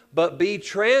world, but be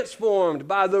transformed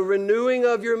by the renewing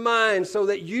of your mind so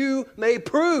that you may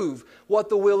prove what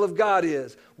the will of God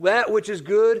is, that which is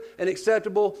good and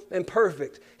acceptable and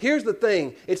perfect. Here's the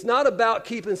thing. It's not about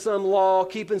keeping some law,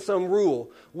 keeping some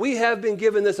rule. We have been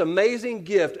given this amazing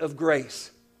gift of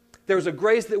grace. There's a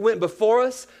grace that went before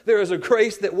us. There is a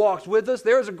grace that walks with us.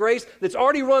 There is a grace that's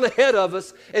already run ahead of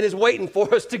us and is waiting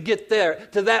for us to get there,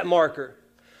 to that marker.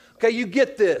 Okay, you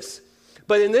get this.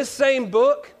 But in this same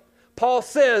book, Paul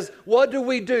says, what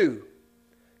do?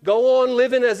 Go on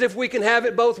living as if we can have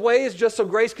it both ways just so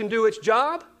grace can do its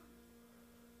job?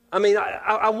 I mean,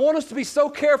 I want us to be so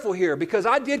careful here because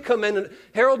I did come in, and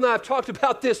Harold and I have talked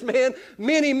about this, man,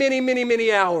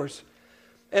 many hours.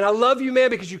 And I love you, man,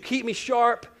 because you keep me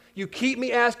sharp. You keep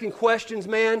me asking questions,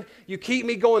 man. You keep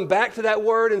me going back to that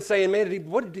word and saying, man,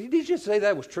 did he just say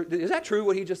that was true? Is that true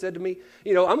what he just said to me?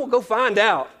 You know, I'm going to go find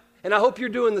out. And I hope you're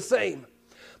doing the same.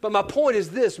 But my point is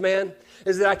this, man,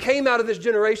 is that I came out of this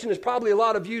generation, as probably a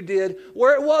lot of you did,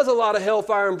 where it was a lot of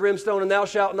hellfire and brimstone and thou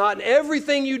shalt not, and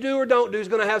everything you do or don't do is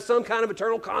going to have some kind of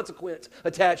eternal consequence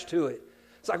attached to it.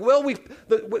 It's like, well, we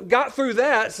got through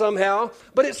that somehow,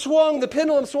 but the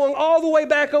pendulum swung all the way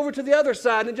back over to the other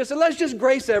side and just said, let's just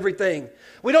grace everything.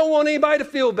 We don't want anybody to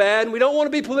feel bad, and we don't want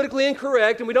to be politically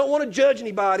incorrect, and we don't want to judge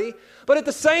anybody, but at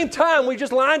the same time, we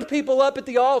just lined people up at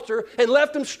the altar and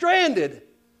left them stranded.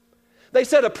 They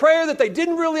said a prayer that they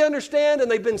didn't really understand,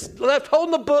 and they've been left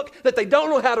holding a book that they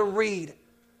don't know how to read.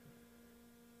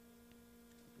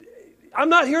 I'm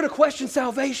not here to question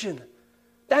salvation.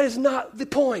 That is not the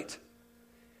point.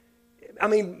 I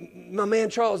mean, my man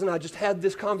Charles and I just had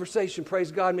this conversation.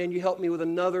 Praise God, man, you helped me with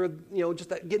another,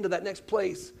 getting to that next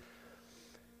place.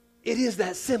 It is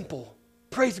that simple.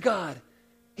 Praise God.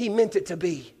 He meant it to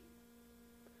be.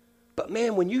 But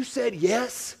man, when you said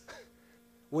yes,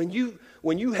 when you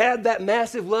had that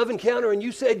massive love encounter and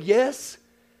you said yes,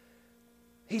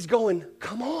 he's going,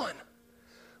 come on,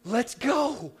 let's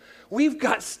go. We've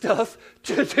got stuff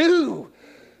to do.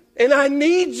 And I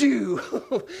need you.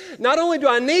 Not only do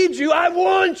I need you, I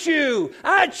want you.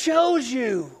 I chose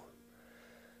you.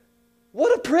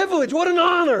 What a privilege. What an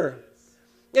honor.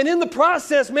 And in the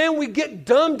process, man, we get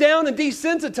dumbed down and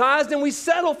desensitized and we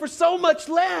settle for so much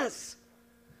less.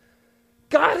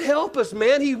 God help us,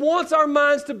 man. He wants our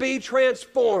minds to be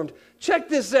transformed. Check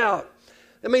this out.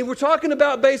 I mean, we're talking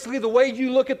about basically the way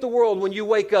you look at the world when you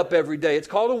wake up every day. It's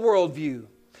called a worldview.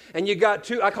 And you got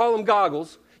two, I call them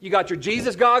goggles. You got your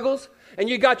Jesus goggles and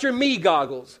you got your me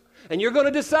goggles. And you're going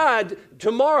to decide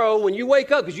tomorrow when you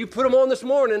wake up, because you put them on this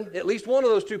morning, at least one of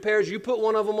those two pairs, you put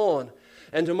one of them on.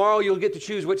 And tomorrow you'll get to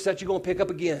choose which set you're going to pick up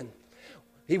again.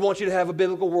 He wants you to have a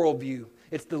biblical worldview.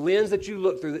 It's the lens that you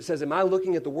look through that says, am I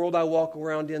looking at the world I walk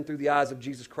around in through the eyes of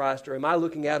Jesus Christ, or am I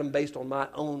looking at them based on my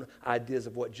own ideas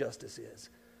of what justice is,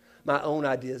 my own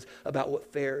ideas about what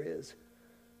fair is,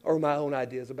 or my own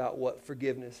ideas about what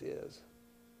forgiveness is,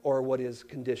 or what is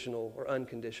conditional or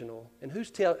unconditional? And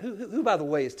who, by the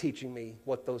way, is teaching me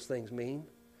what those things mean?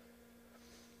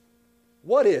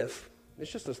 What if,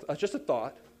 it's just a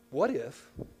thought, what if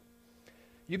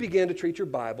you began to treat your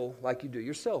Bible like you do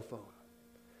your cell phone?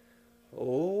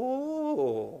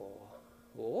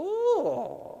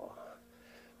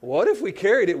 What if we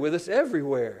carried it with us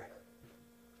everywhere?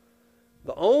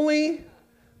 The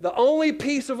only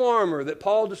piece of armor that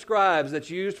Paul describes that's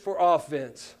used for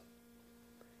offense,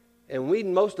 and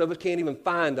most of us can't even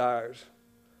find ours.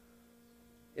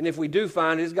 And if we do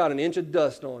find it, it's got an inch of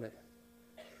dust on it.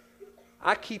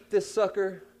 I keep this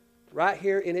sucker right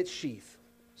here in its sheath.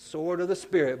 Sword of the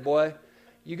Spirit, boy.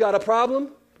 You got a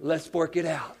problem? Let's work it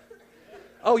out.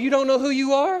 Oh, you don't know who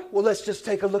you are? Well, let's just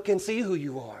take a look and see who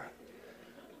you are.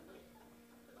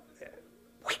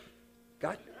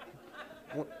 God,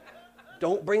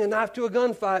 don't bring a knife to a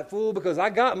gunfight, fool, because I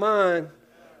got mine.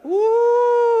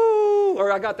 Woo!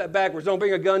 Or I got that backwards. Don't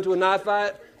bring a gun to a knife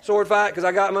fight, sword fight, because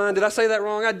I got mine. Did I say that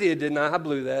wrong? I did, didn't I? I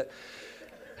blew that.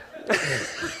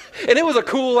 And it was a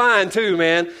cool line, too,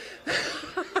 man.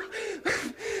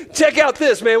 Check out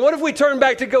this, man. What if we turned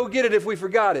back to go get it if we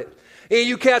forgot it? Any of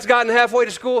you cats gotten halfway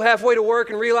to school, halfway to work,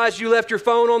 and realized you left your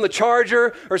phone on the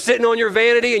charger or sitting on your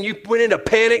vanity and you went into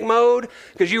panic mode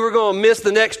because you were going to miss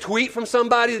the next tweet from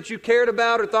somebody that you cared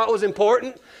about or thought was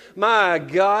important? My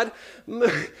God.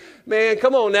 Man,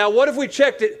 come on now. What if we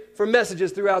checked it for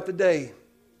messages throughout the day?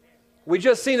 We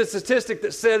just seen a statistic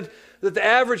that said that the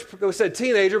average, it said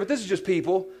teenager, but this is just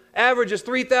people, average is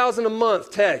 3,000 a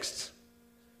month texts.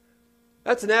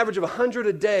 That's an average of 100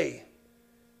 a day.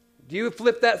 Do you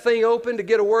flip that thing open to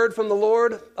get a word from the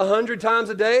Lord 100 times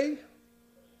a day?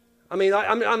 I mean,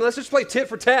 let's just play tit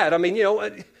for tat. I mean, it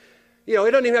doesn't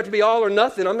even have to be all or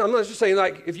nothing. I'm not just saying,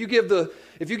 like, if you give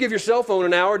your cell phone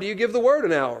an hour, do you give the word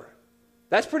an hour?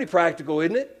 That's pretty practical,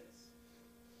 isn't it?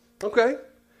 Okay.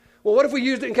 Well, what if we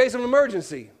used it in case of an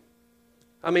emergency?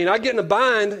 I mean, I get in a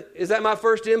bind. Is that my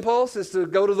first impulse, is to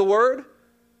go to the word?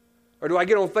 Or do I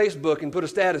get on Facebook and put a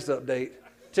status update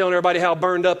telling everybody how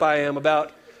burned up I am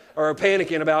about, or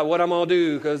panicking about what I'm going to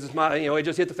do because it's my, it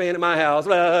just hit the fan at my house,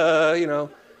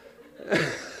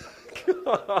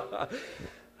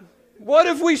 What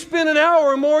if we spend an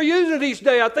hour or more using it each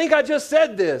day? I think I just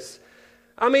said this.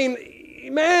 I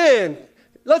mean, man,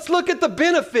 let's look at the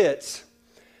benefits.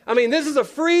 I mean, this is a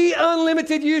free,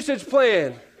 unlimited usage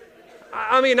plan.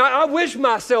 I wish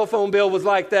my cell phone bill was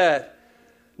like that.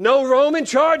 No roaming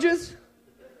charges,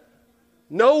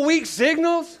 no weak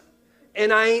signals,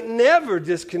 and I ain't never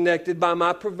disconnected by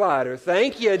my provider.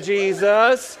 Thank you,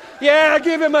 Jesus. Yeah,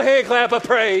 give him a hand clap of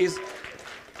praise.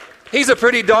 He's a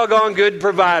pretty doggone good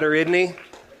provider, isn't he?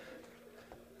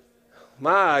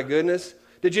 My goodness.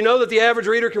 Did you know that the average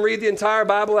reader can read the entire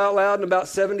Bible out loud in about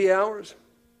 70 hours?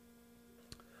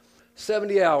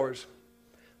 70 hours.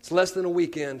 It's less than a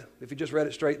weekend if you just read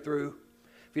it straight through.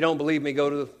 If you don't believe me, go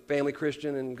to the Family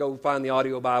Christian and go find the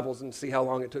audio Bibles and see how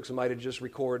long it took somebody to just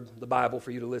record the Bible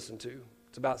for you to listen to.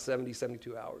 It's about 70,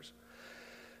 72 hours.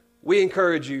 We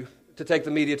encourage you to take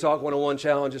the Media Talk 101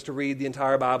 challenge, is to read the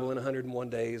entire Bible in 101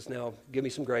 days. Now, give me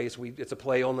some grace. It's a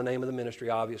play on the name of the ministry,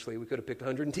 obviously. We could have picked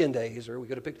 110 days, or we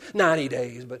could have picked 90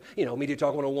 days. But, Media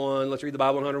Talk 101, let's read the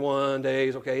Bible in 101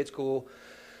 days. Okay, it's cool.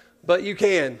 But you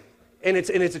can, and it's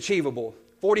achievable.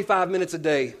 45 minutes a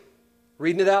day,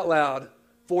 reading it out loud,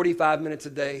 45 minutes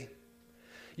a day.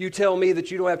 You tell me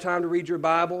that you don't have time to read your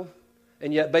Bible,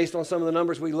 and yet based on some of the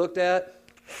numbers we looked at,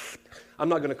 I'm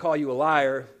not going to call you a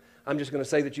liar. I'm just going to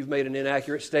say that you've made an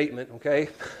inaccurate statement, okay?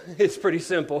 It's pretty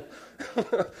simple.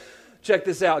 Check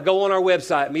this out. Go on our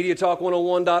website,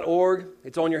 MediaTalk101.org.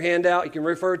 It's on your handout. You can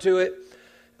refer to it.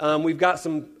 We've got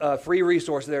some free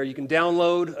resources there. You can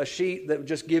download a sheet that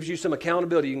just gives you some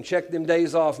accountability. You can check them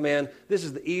days off, man. This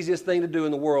is the easiest thing to do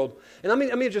in the world. And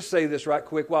let me just say this right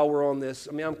quick while we're on this.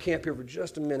 I'm camp here for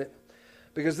just a minute,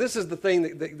 because this is the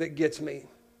thing that gets me.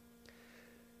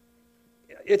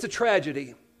 It's a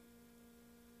tragedy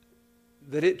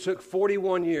that it took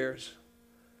 41 years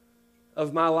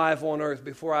of my life on earth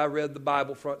before I read the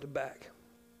Bible front to back.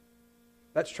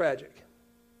 That's tragic.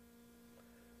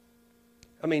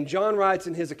 John writes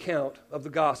in his account of the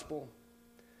gospel,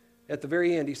 at the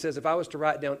very end, he says, if I was to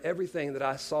write down everything that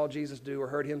I saw Jesus do or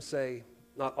heard him say,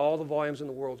 not all the volumes in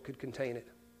the world could contain it.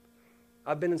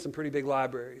 I've been in some pretty big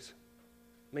libraries.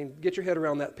 Get your head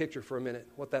around that picture for a minute,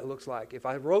 what that looks like. If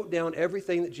I wrote down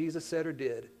everything that Jesus said or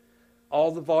did, all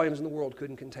the volumes in the world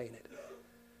couldn't contain it.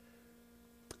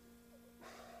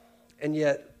 And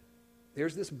yet,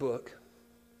 there's this book,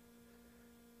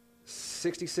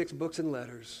 66 books and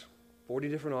letters, 40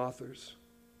 different authors,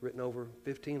 written over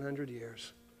 1,500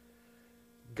 years.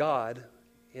 God,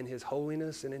 in his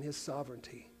holiness and in his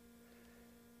sovereignty,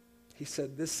 he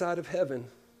said, this side of heaven,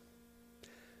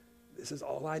 this is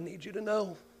all I need you to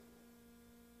know.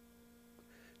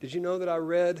 Did you know that I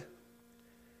read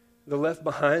the Left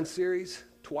Behind series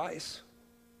twice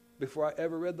before I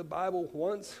ever read the Bible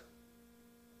once?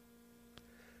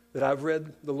 That I've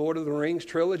read the Lord of the Rings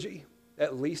trilogy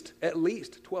at least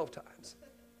 12 times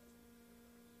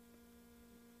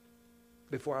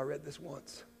before I read this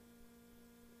once.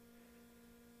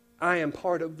 I am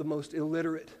part of the most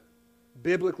illiterate,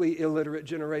 biblically illiterate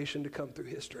generation to come through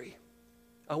history.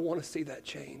 I want to see that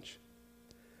change.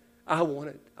 I want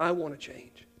it. I want to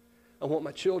change. I want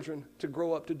my children to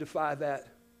grow up to defy that.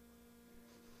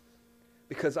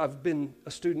 Because I've been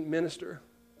a student minister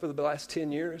for the last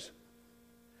 10 years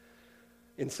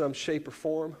in some shape or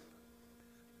form.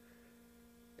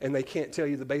 And they can't tell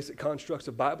you the basic constructs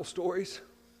of Bible stories.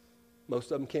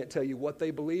 Most of them can't tell you what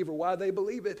they believe or why they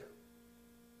believe it.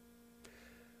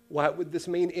 Why would this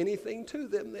mean anything to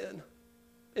them then?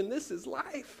 And this is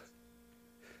life.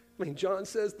 John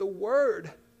says the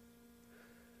Word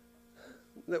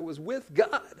that was with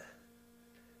God,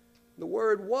 the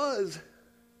Word was.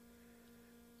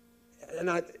 And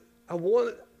I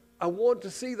want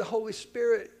to see the Holy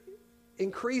Spirit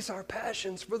increase our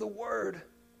passions for the Word,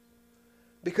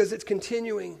 because it's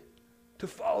continuing to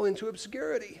fall into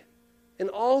obscurity. And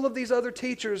all of these other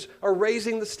teachers are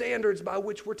raising the standards by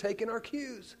which we're taking our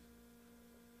cues.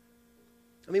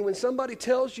 I mean, when somebody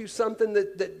tells you something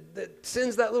that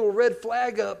sends that little red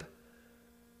flag up,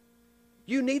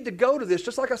 you need to go to this,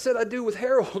 just like I said I do with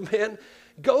Harold, man.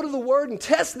 Go to the Word and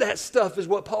test that stuff is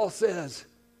what Paul says.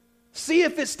 See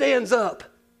if it stands up.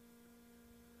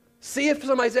 See if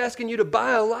somebody's asking you to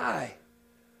buy a lie.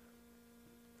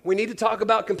 We need to talk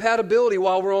about compatibility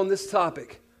while we're on this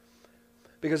topic.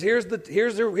 Because here's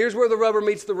where the rubber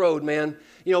meets the road, man.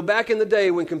 You know, back in the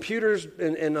day when computers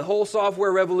and the whole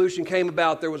software revolution came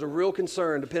about, there was a real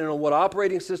concern, depending on what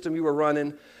operating system you were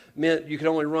running, meant you could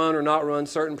only run or not run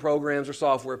certain programs or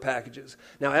software packages.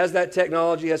 Now, as that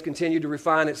technology has continued to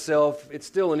refine itself, it's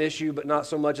still an issue, but not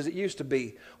so much as it used to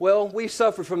be. Well, we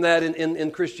suffer from that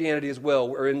in Christianity as well,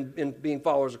 or in being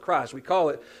followers of Christ. We call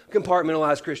it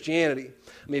compartmentalized Christianity.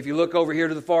 I mean, if you look over here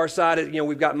to the far side,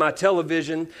 we've got my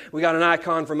television, we got an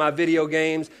icon for my video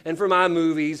games, and for my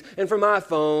movies, and for my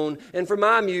phone, and for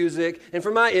my music, and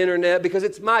for my internet, because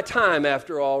it's my time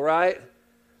after all, right?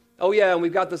 Oh yeah, and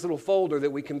we've got this little folder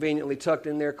that we conveniently tucked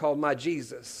in there called My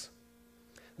Jesus.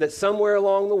 That somewhere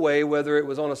along the way, whether it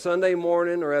was on a Sunday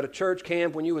morning or at a church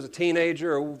camp when you was a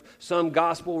teenager or some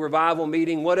gospel revival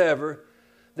meeting, whatever,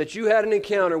 that you had an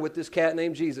encounter with this cat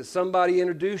named Jesus. Somebody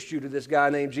introduced you to this guy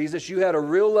named Jesus. You had a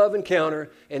real love encounter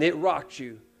and it rocked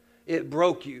you. It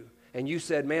broke you. And you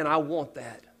said, man, I want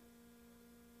that.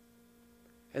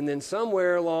 And then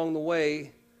somewhere along the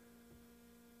way,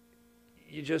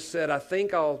 you just said, I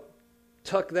think I'll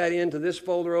tuck that into this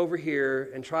folder over here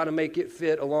and try to make it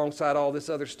fit alongside all this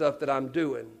other stuff that I'm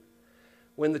doing.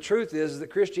 When the truth is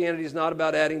that Christianity is not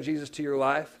about adding Jesus to your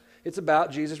life. It's about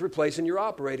Jesus replacing your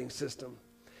operating system.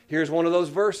 Here's one of those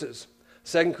verses,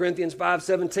 2 Corinthians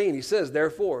 5:17. He says,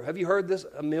 therefore, have you heard this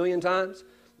a million times?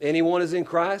 Anyone is in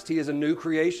Christ, he is a new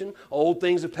creation. Old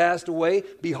things have passed away.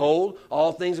 Behold,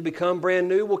 all things have become brand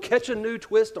new. Well, catch a new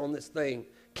twist on this thing.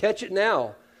 Catch it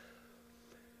now.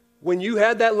 When you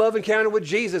had that love encounter with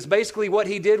Jesus, basically what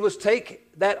he did was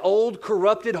take that old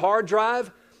corrupted hard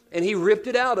drive and he ripped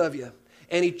it out of you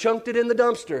and he chunked it in the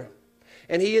dumpster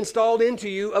and he installed into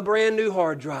you a brand new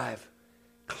hard drive.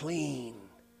 Clean,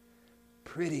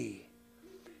 pretty,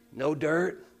 no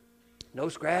dirt, no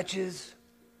scratches,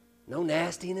 no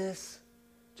nastiness,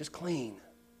 just clean,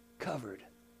 covered.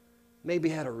 Maybe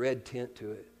had a red tint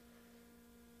to it.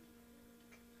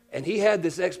 And he had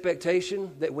this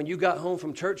expectation that when you got home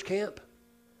from church camp,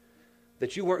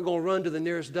 that you weren't going to run to the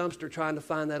nearest dumpster trying to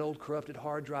find that old corrupted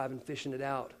hard drive and fishing it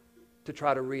out to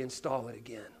try to reinstall it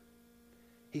again.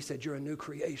 He said, you're a new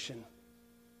creation.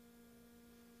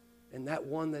 And that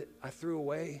one that I threw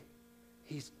away,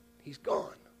 he's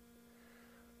gone.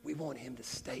 We want him to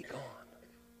stay gone.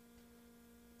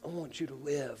 I want you to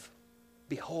live.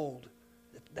 Behold,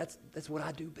 that's what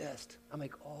I do best. I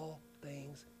make all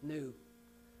things new.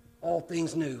 All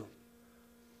things new.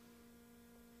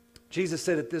 Jesus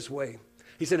said it this way.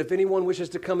 He said, if anyone wishes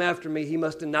to come after me, he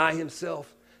must deny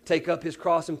himself, take up his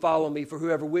cross and follow me. For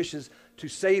whoever wishes to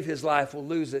save his life will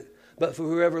lose it. But for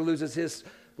whoever loses his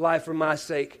life for my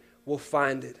sake will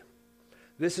find it.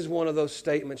 This is one of those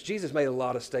statements. Jesus made a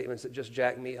lot of statements that just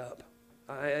jack me up.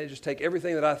 I just take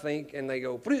everything that I think and they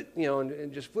go,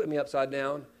 and just flip me upside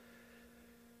down.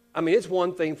 I mean, it's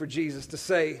one thing for Jesus to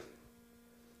say,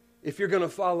 if you're going to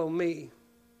follow me,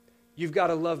 you've got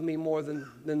to love me more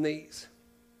than these.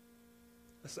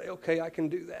 I say, okay, I can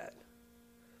do that.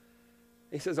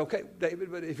 He says, okay,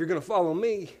 David, but if you're going to follow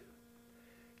me,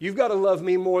 you've got to love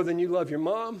me more than you love your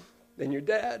mom and your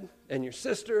dad and your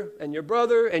sister and your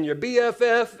brother and your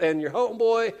BFF and your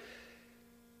homeboy.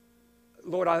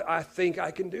 Lord, I think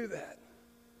I can do that.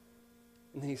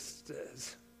 And he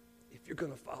says, if you're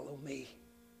going to follow me,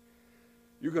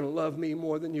 you're going to love me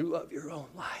more than you love your own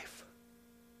life.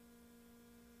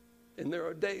 And there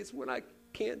are days when I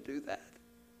can't do that.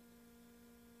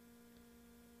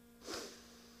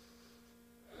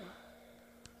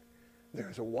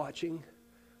 There's a watching,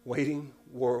 waiting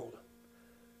world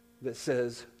that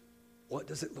says, what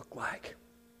does it look like?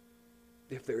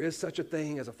 If there is such a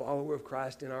thing as a follower of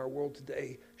Christ in our world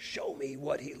today, show me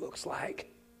what he looks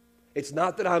like. It's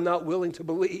not that I'm not willing to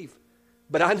believe,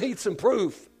 but I need some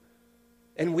proof.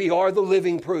 And we are the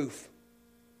living proof.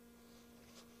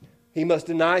 He must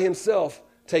deny himself,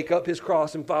 take up his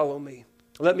cross, and follow me.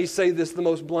 Let me say this the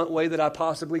most blunt way that I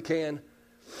possibly can,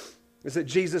 is that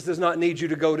Jesus does not need you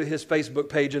to go to his Facebook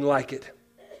page and like it.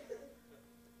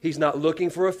 He's not looking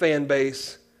for a fan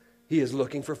base. He is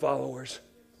looking for followers.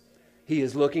 He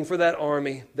is looking for that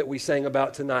army that we sang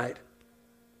about tonight.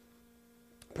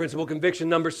 Principal conviction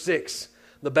number 6.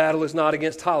 The battle is not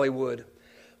against Hollywood.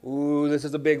 Ooh, this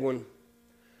is a big one.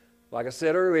 Like I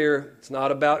said earlier, it's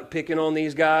not about picking on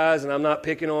these guys, and I'm not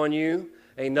picking on you.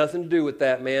 Ain't nothing to do with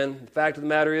that, man. The fact of the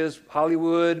matter is,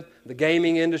 Hollywood, the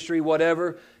gaming industry,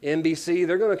 whatever, NBC,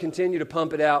 they're going to continue to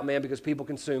pump it out, man, because people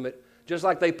consume it. Just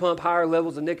like they pump higher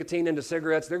levels of nicotine into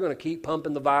cigarettes, they're going to keep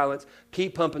pumping the violence,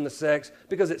 keep pumping the sex,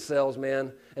 because it sells,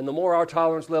 man. And the more our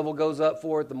tolerance level goes up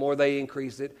for it, the more they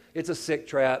increase it. It's a sick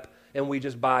trap, and we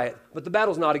just buy it. But the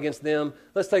battle's not against them.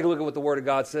 Let's take a look at what the Word of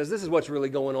God says. This is what's really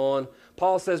going on.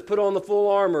 Paul says, put on the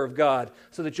full armor of God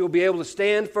so that you'll be able to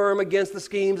stand firm against the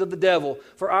schemes of the devil.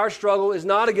 For our struggle is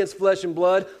not against flesh and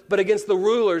blood, but against the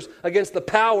rulers, against the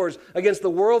powers, against the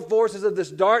world forces of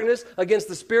this darkness, against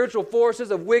the spiritual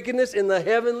forces of wickedness in the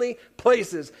heavenly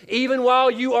places. Even while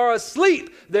you are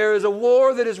asleep, there is a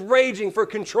war that is raging for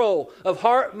control of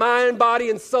heart, mind, body,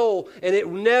 and soul, and it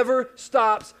never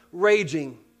stops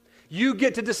raging. You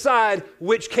get to decide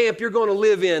which camp you're going to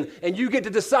live in, and you get to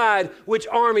decide which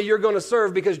army you're going to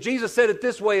serve, because Jesus said it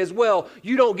this way as well.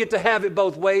 You don't get to have it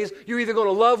both ways. You're either going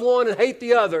to love one and hate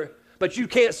the other, but you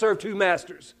can't serve two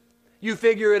masters. You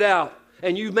figure it out,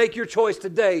 and you make your choice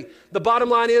today. The bottom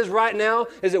line is right now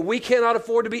is that we cannot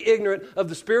afford to be ignorant of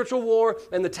the spiritual war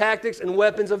and the tactics and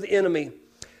weapons of the enemy.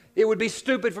 It would be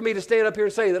stupid for me to stand up here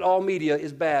and say that all media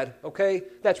is bad, okay?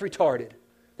 That's retarded.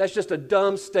 That's just a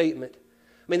dumb statement. I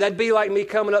mean, that'd be like me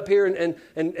coming up here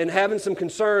and having some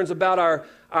concerns about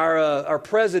our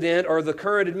president or the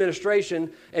current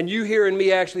administration, and you hearing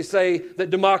me actually say that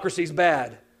democracy's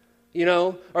bad, you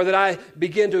know, or that I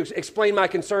begin to explain my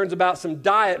concerns about some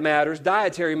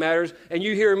dietary matters, and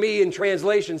you hear me in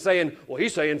translation saying, well,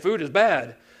 he's saying food is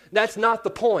bad. That's not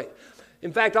the point.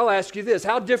 In fact, I'll ask you this.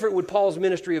 How different would Paul's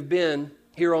ministry have been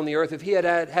here on the earth if he had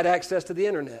access to the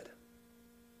internet?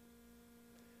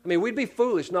 I mean, we'd be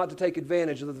foolish not to take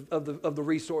advantage of the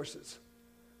resources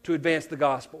to advance the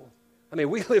gospel. I mean,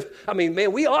 we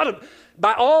ought to,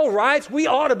 by all rights, we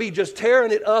ought to be just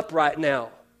tearing it up right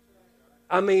now.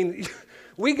 I mean,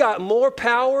 we got more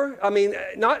power.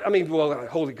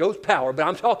 Holy Ghost power, but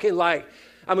I'm talking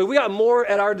we got more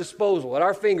at our disposal, at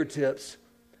our fingertips,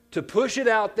 to push it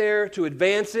out there, to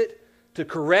advance it, to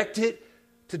correct it,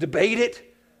 to debate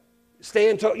it,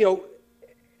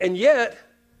 and yet,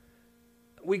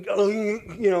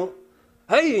 the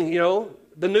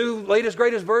new latest,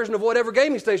 greatest version of whatever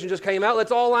gaming station just came out,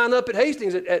 let's all line up at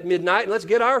Hastings at midnight and let's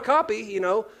get our copy,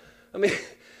 I mean,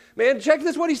 man, check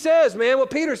this what he says, man,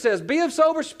 what Peter says. Be of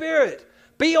sober spirit.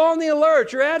 Be on the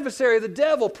alert. Your adversary, the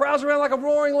devil, prowls around like a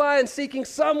roaring lion seeking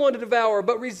someone to devour,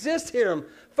 but resist him,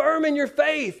 firm in your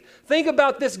faith. Think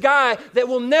about this guy that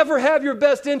will never have your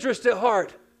best interest at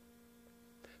heart.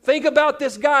 Think about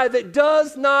this guy that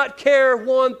does not care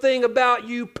one thing about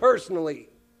you personally.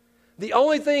 The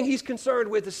only thing he's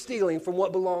concerned with is stealing from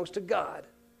what belongs to God.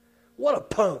 What a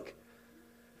punk.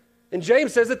 And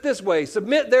James says it this way,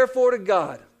 submit therefore to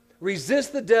God.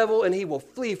 Resist the devil and he will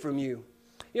flee from you.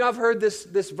 I've heard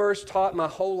this verse taught my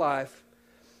whole life,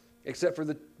 except for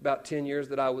about 10 years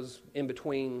that I was in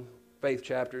between faith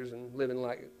chapters and living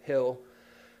like hell.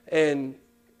 And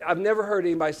I've never heard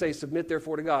anybody say, submit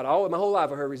therefore to God. My whole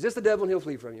life I heard, resist the devil and he'll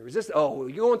flee from you.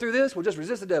 You're going through this? Well, just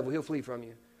resist the devil, he'll flee from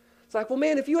you. It's like, well,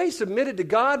 man, if you ain't submitted to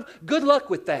God, good luck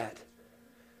with that.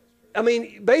 I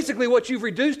mean, basically what you've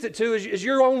reduced it to is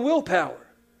your own willpower,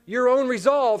 your own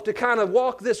resolve to kind of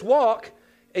walk this walk,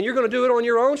 and you're going to do it on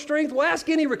your own strength. Well, ask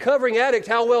any recovering addict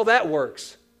how well that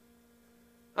works.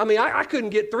 I mean, I couldn't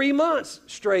get 3 months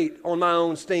straight on my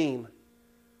own steam.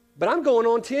 But I'm going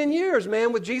on 10 years,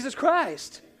 man, with Jesus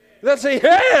Christ. Let's say,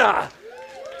 yeah!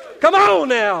 Come on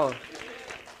now!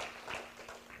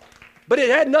 But it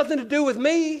had nothing to do with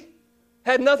me.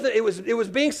 It was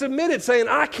being submitted, saying,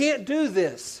 I can't do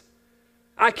this.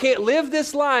 I can't live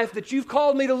this life that you've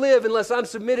called me to live unless I'm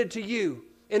submitted to you.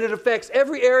 And it affects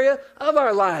every area of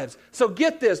our lives. So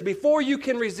get this, before you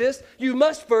can resist, you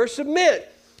must first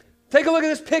submit. Take a look at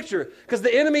this picture, because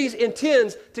the enemy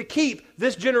intends to keep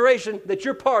this generation that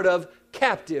you're part of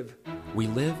captive. We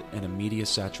live in a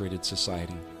media-saturated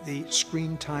society. The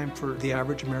screen time for the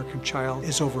average American child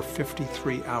is over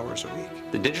 53 hours a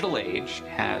week. The digital age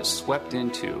has swept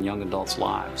into young adults'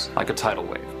 lives like a tidal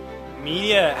wave.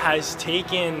 Media has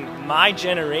taken my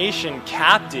generation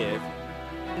captive.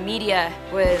 Media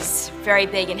was very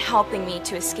big in helping me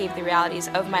to escape the realities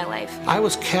of my life. I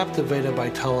was captivated by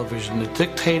television. It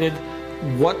dictated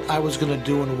what I was going to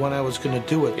do and when I was going to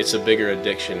do it. It's a bigger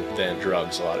addiction than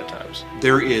drugs a lot of times.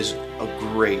 There is a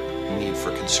great need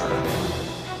for concern.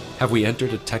 Have we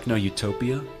entered a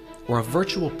techno-utopia or a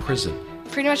virtual prison?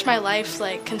 Pretty much my life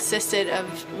consisted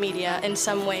of media in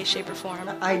some way, shape, or form.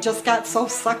 I just got so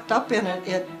sucked up in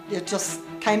it, it just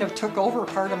kind of took over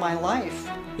part of my life.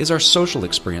 Is our social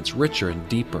experience richer and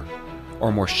deeper,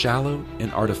 or more shallow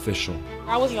and artificial?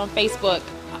 I was on Facebook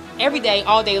every day,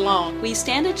 all day long. We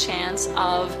stand a chance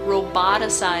of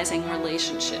roboticizing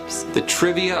relationships. The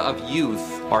trivia of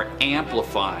youth are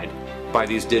amplified by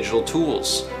these digital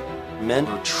tools. Men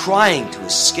are trying to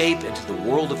escape into the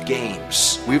world of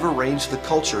games. We've arranged the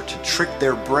culture to trick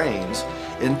their brains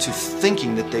into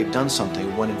thinking that they've done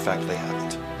something when in fact they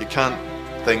haven't. You can't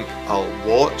think, I'll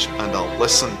watch and I'll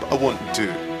listen, but I won't do.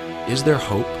 Is there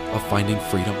hope of finding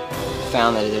freedom? I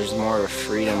found that there's more of a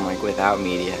freedom without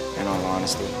media, in all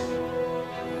honesty.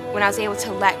 When I was able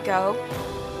to let go,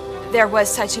 there was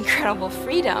such incredible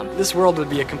freedom. This world would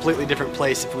be a completely different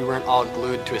place if we weren't all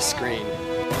glued to a screen.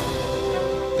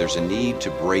 There's a need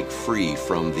to break free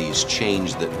from these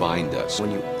chains that bind us. When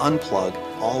you unplug,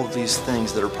 all of these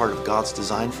things that are part of God's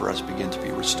design for us begin to be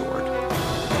restored.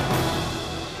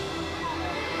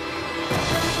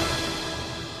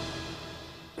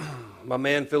 My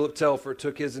man Philip Telfer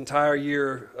took his entire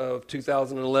year of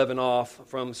 2011 off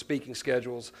from speaking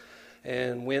schedules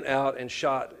and went out and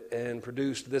shot and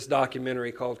produced this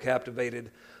documentary called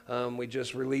Captivated. We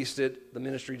just released it. The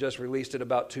ministry just released it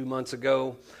about 2 months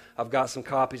ago. I've got some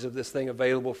copies of this thing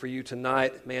available for you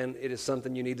tonight. Man, it is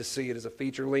something you need to see. It is a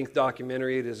feature-length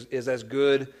documentary. It is as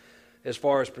good as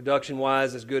far as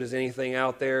production-wise, as good as anything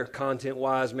out there.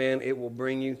 Content-wise, man, it will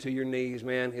bring you to your knees,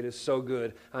 man. It is so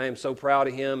good. I am so proud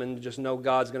of him, and just know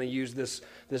God's going to use this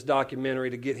documentary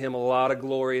to get him a lot of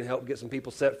glory and help get some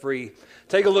people set free.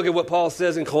 Take a look at what Paul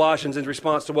says in Colossians in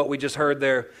response to what we just heard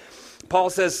there.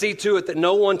 Paul says, see to it that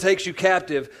no one takes you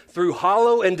captive through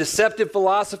hollow and deceptive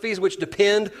philosophies which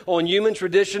depend on human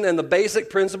tradition and the basic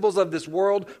principles of this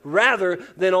world rather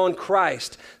than on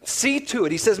Christ. See to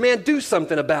it. He says, man, do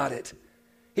something about it.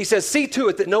 He says, see to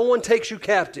it that no one takes you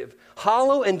captive.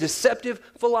 Hollow and deceptive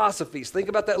philosophies. Think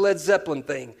about that Led Zeppelin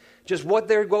thing. Just what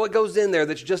goes in there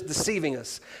that's just deceiving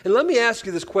us. And let me ask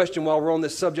you this question while we're on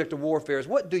this subject of warfare is,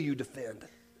 what do you defend?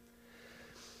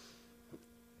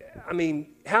 I mean,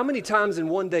 how many times in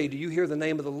one day do you hear the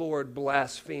name of the Lord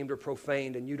blasphemed or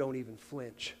profaned and you don't even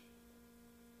flinch?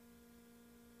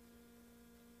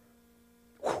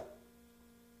 Whew.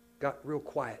 Got real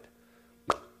quiet.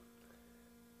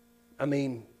 I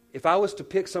mean, if I was to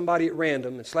pick somebody at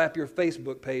random and slap your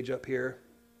Facebook page up here,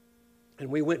 and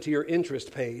we went to your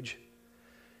interest page,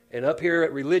 and up here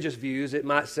at Religious Views, it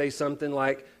might say something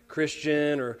like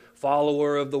Christian or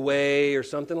follower of the way or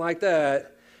something like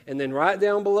that. And then right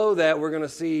down below that, we're going to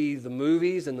see the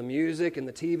movies and the music and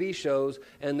the TV shows,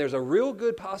 and there's a real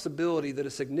good possibility that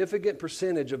a significant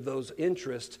percentage of those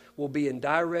interests will be in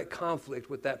direct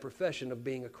conflict with that profession of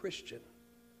being a Christian.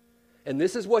 And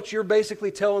this is what you're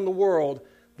basically telling the world,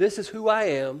 this is who I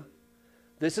am,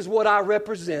 this is what I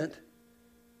represent,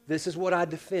 this is what I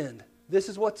defend, this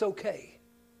is what's okay.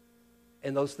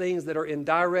 And those things that are in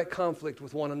direct conflict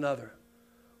with one another.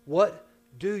 What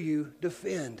do you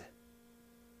defend?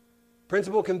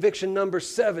 Principle conviction number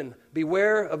 7,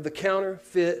 beware of the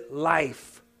counterfeit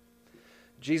life.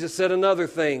 Jesus said another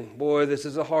thing. Boy, this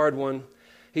is a hard one.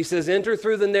 He says, enter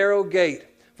through the narrow gate,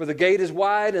 for the gate is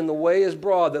wide and the way is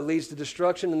broad that leads to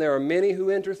destruction, and there are many who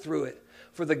enter through it.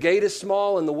 For the gate is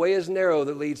small and the way is narrow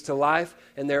that leads to life,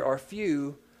 and there are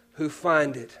few who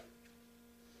find it.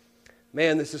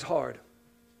 Man, this is hard.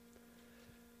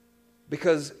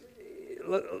 Because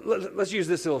let's use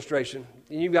this illustration.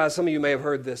 You guys, some of you may have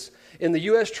heard this. In the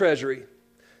U.S. Treasury,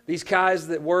 these guys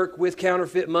that work with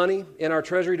counterfeit money in our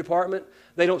Treasury Department,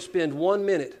 they don't spend 1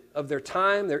 minute of their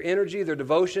time, their energy, their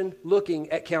devotion looking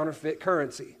at counterfeit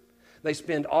currency. They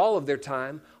spend all of their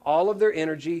time, all of their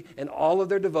energy, and all of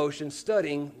their devotion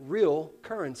studying real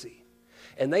currency.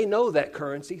 And they know that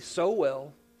currency so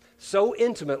well, so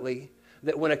intimately,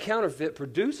 that when a counterfeit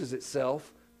produces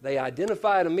itself, they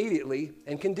identify it immediately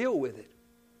and can deal with it.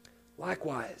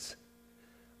 Likewise,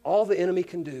 all the enemy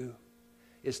can do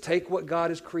is take what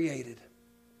God has created,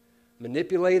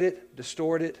 manipulate it,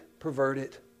 distort it, pervert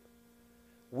it.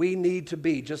 We need to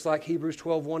be, just like Hebrews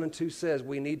 12, 1 and 2 says,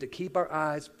 we need to keep our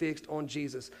eyes fixed on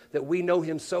Jesus, that we know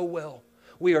him so well.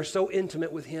 We are so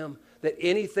intimate with him that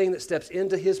anything that steps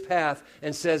into his path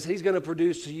and says he's going to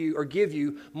produce to you or give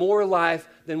you more life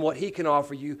than what he can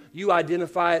offer you, you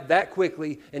identify it that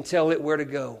quickly and tell it where to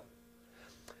go.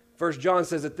 1 John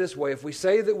says it this way, if we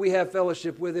say that we have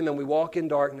fellowship with him and we walk in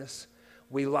darkness,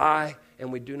 we lie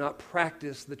and we do not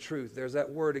practice the truth. There's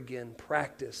that word again,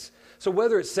 practice. So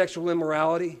whether it's sexual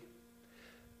immorality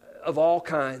of all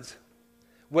kinds,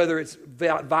 whether it's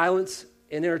violence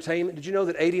in entertainment. Did you know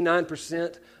that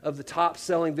 89% of the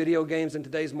top-selling video games in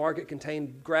today's market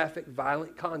contain graphic,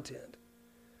 violent content?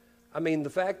 I mean, the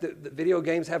fact that video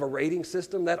games have a rating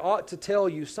system, that ought to tell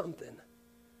you something.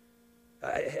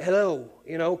 Hello,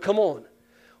 come on.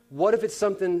 What if it's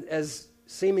something as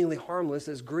seemingly harmless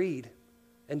as greed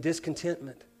and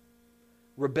discontentment,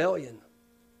 rebellion,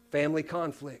 family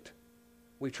conflict?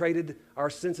 We traded our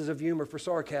senses of humor for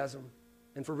sarcasm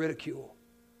and for ridicule.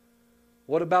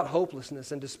 What about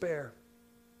hopelessness and despair?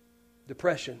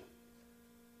 Depression?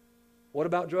 What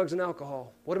about drugs and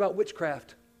alcohol? What about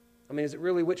witchcraft? I mean, is it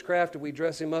really witchcraft if we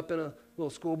dress him up in a little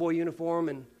schoolboy uniform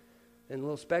and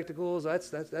little spectacles?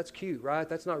 That's cute, right?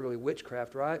 That's not really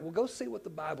witchcraft, right? Well, go see what the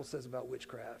Bible says about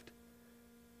witchcraft.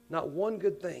 Not one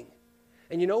good thing.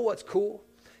 And you know what's cool?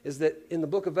 Is that in the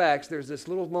book of Acts, there's this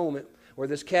little moment where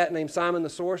this cat named Simon the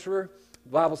sorcerer, the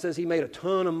Bible says he made a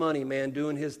ton of money, man,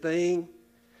 doing his thing.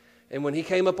 And when he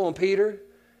came up on Peter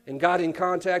and got in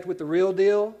contact with the real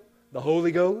deal, the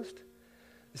Holy Ghost,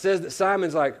 it says that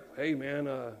Simon's like, hey, man,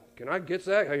 can I get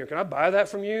that? Can I buy that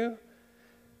from you?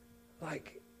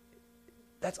 Like,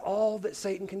 that's all that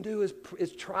Satan can do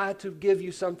is try to give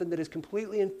you something that is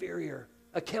completely inferior,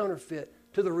 a counterfeit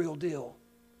to the real deal.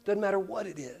 Doesn't matter what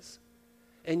it is.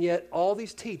 And yet all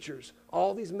these teachers,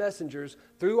 all these messengers,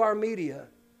 through our media,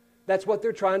 that's what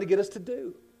they're trying to get us to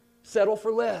do. Settle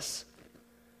for less.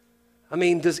 I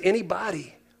mean, does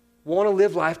anybody want to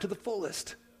live life to the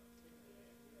fullest?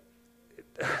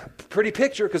 Pretty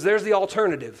picture, because there's the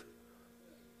alternative.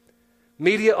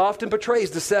 Media often portrays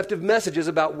deceptive messages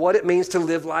about what it means to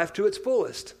live life to its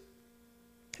fullest.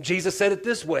 Jesus said it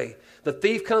this way: the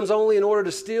thief comes only in order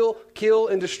to steal, kill,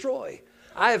 and destroy.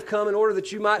 I have come in order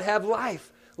that you might have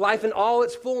life in all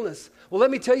its fullness. Well,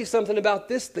 let me tell you something about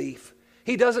this thief.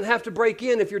 He doesn't have to break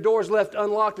in if your door's left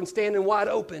unlocked and standing wide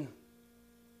open.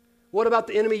 What about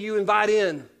the enemy you invite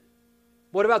in?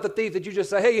 What about the thief that you just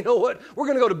say, hey, you know what? We're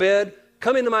going to go to bed.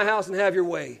 Come into my house and have your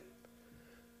way.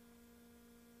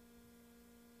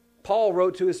 Paul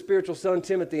wrote to his spiritual son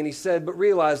Timothy, and he said, but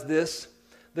realize this,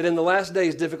 that in the last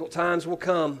days difficult times will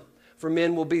come, for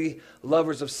men will be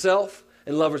lovers of self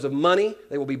and lovers of money.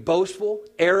 They will be boastful,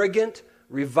 arrogant,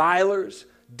 revilers,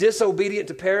 disobedient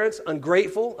to parents,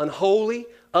 ungrateful, unholy,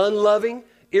 unloving,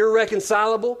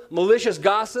 irreconcilable, malicious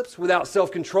gossips, without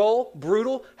self-control,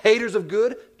 brutal, haters of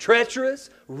good, treacherous,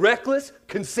 reckless,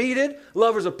 conceited,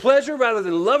 lovers of pleasure rather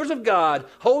than lovers of God,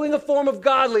 holding a form of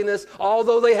godliness,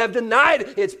 although they have denied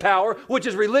its power, which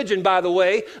is religion, by the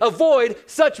way. Avoid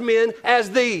such men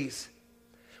as these.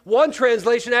 One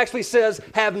translation actually says,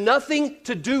 have nothing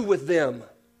to do with them.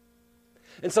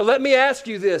 And so let me ask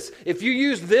you this. If you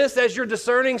use this as your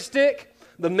discerning stick,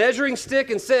 the measuring stick,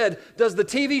 and said, does the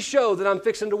TV show that I'm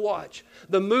fixing to watch,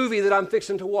 the movie that I'm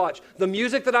fixing to watch, the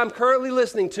music that I'm currently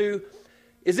listening to,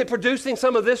 is it producing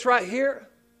some of this right here?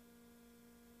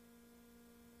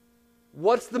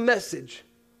 What's the message?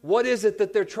 What is it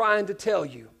that they're trying to tell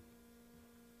you?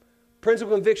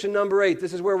 Principle conviction number 8.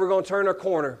 This is where we're going to turn our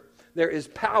corner. There is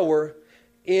power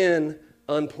in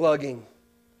unplugging.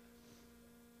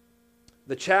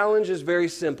 The challenge is very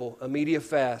simple: a media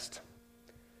fast.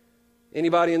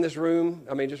 Anybody in this room,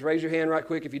 just raise your hand right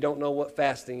quick if you don't know what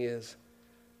fasting is,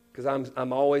 because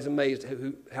I'm always amazed at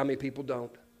how many people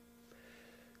don't.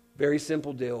 Very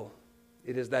simple deal.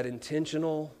 It is that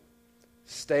intentional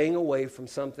staying away from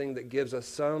something that gives us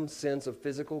some sense of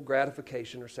physical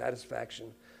gratification or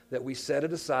satisfaction, that we set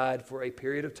it aside for a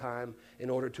period of time in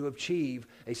order to achieve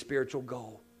a spiritual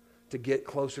goal, to get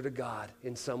closer to God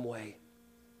in some way.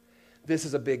 This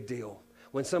is a big deal.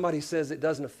 When somebody says it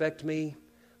doesn't affect me,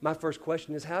 my first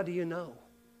question is, how do you know?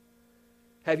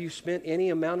 Have you spent any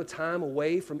amount of time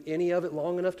away from any of it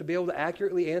long enough to be able to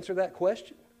accurately answer that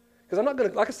question? Because I'm not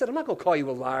going to, like I said, I'm not going to call you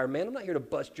a liar, man. I'm not here to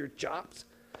bust your chops.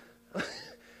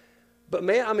 But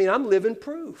man, I'm living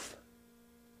proof.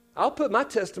 I'll put my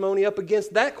testimony up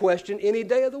against that question any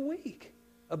day of the week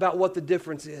about what the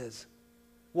difference is,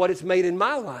 what it's made in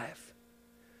my life.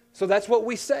 So that's what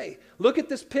we say. Look at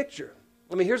this picture.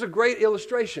 Here's a great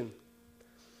illustration.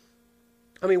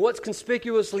 What's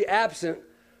conspicuously absent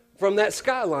from that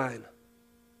skyline?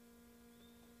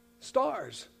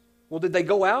 Stars. Well, did they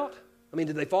go out?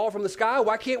 Did they fall from the sky?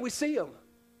 Why can't we see them?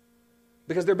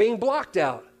 Because they're being blocked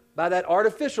out by that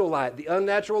artificial light, the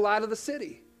unnatural light of the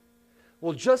city.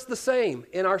 Well, just the same,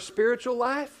 in our spiritual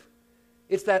life,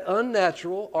 it's that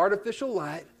unnatural, artificial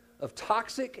light of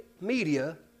toxic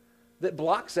media that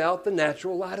blocks out the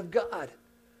natural light of God.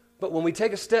 But when we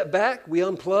take a step back, we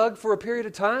unplug for a period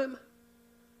of time,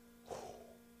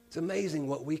 it's amazing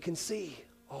what we can see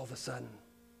all of a sudden.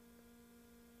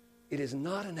 It is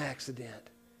not an accident.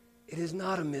 It is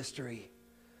not a mystery.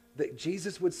 that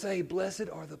Jesus would say, blessed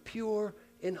are the pure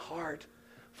in heart,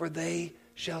 for they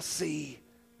shall see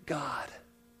God.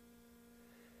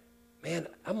 Man,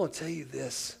 I'm going to tell you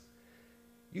this.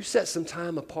 You set some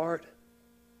time apart,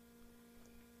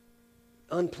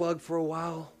 unplug for a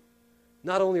while,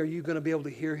 not only are you going to be able to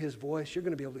hear his voice, you're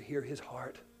going to be able to hear his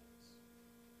heart.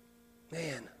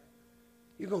 Man,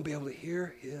 you're going to be able to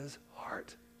hear his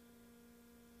heart.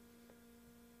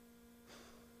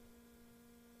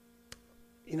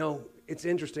 You know, it's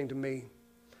interesting to me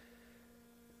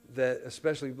that,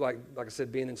 especially like I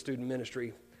said, being in student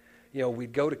ministry, you know,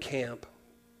 we'd go to camp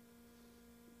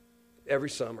every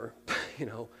summer, you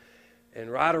know, and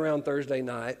right around Thursday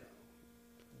night,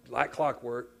 like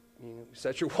clockwork, you know,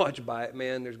 set your watch by it,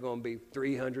 man, there's going to be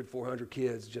 300, 400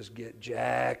 kids just get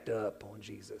jacked up on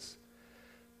Jesus.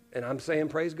 And I'm saying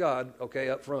praise God, okay,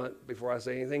 up front before I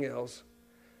say anything else,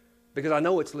 because I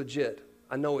know it's legit.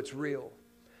 I know it's real.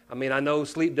 I mean, I know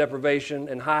sleep deprivation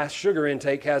and high sugar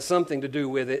intake has something to do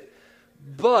with it,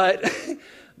 but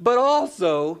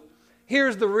also,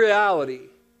 here's the reality,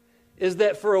 is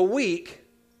that for a week,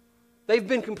 they've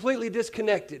been completely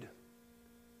disconnected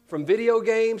from video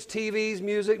games, TVs,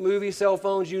 music, movies, cell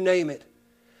phones, you name it.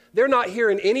 They're not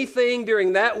hearing anything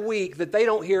during that week that they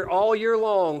don't hear all year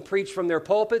long preached from their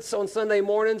pulpits on Sunday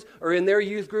mornings or in their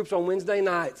youth groups on Wednesday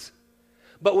nights.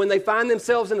 But when they find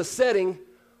themselves in a setting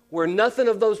where nothing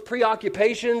of those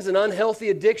preoccupations and unhealthy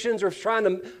addictions are trying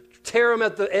to tear them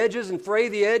at the edges and fray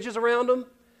the edges around them,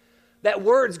 that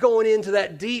word's going into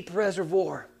that deep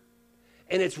reservoir,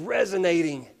 and it's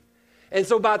resonating. And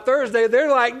so by Thursday,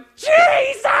 they're like,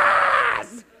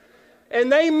 Jesus! And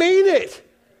they mean it.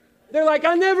 They're like,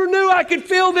 I never knew I could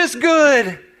feel this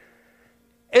good.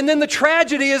 And then the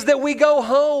tragedy is that we go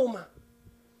home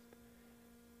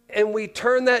and we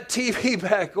turn that TV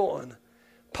back on,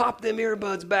 pop them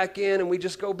earbuds back in, and we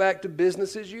just go back to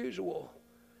business as usual.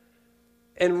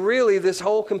 And really, this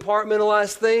whole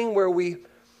compartmentalized thing where we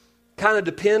kind of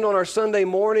depend on our Sunday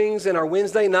mornings and our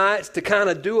Wednesday nights to kind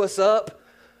of do us up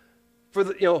for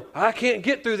the, you know, I can't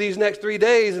get through these next 3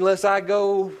 days unless I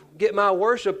go get my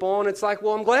worship on. It's like,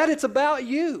 well, I'm glad it's about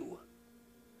you.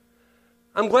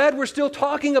 I'm glad we're still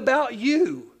talking about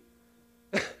you.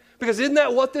 Because isn't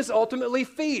that what this ultimately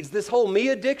feeds? This whole me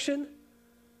addiction?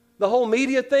 The whole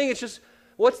media thing? It's just,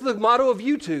 what's the motto of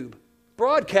YouTube?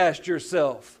 Broadcast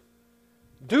yourself.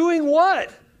 Doing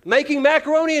what? Making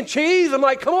macaroni and cheese? I'm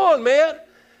like, come on, man.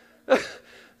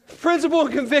 Principle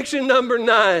and conviction number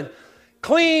 9.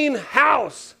 Clean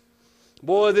house.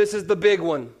 Boy, this is the big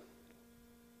one.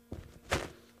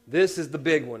 This is the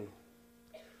big one.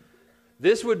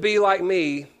 This would be like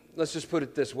me, let's just put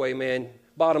it this way, man.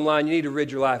 Bottom line, you need to rid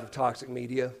your life of toxic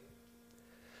media.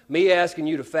 Me asking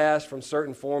you to fast from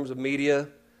certain forms of media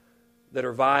that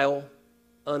are vile,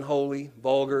 unholy,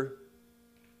 vulgar.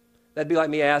 That'd be like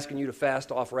me asking you to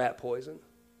fast off rat poison.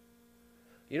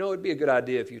 You know, it'd be a good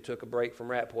idea if you took a break from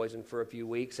rat poison for a few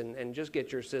weeks and just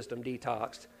get your system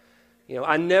detoxed. You know,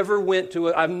 I've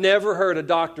never heard a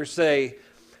doctor say,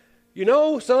 you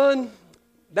know, son,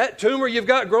 that tumor you've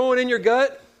got growing in your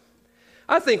gut,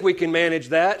 I think we can manage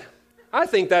that. I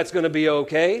think that's going to be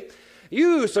okay.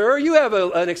 You, sir, you have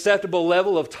an acceptable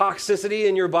level of toxicity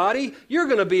in your body. You're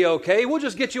going to be okay. We'll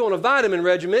just get you on a vitamin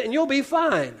regimen and you'll be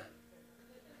fine.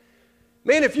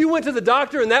 Man, if you went to the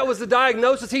doctor and that was the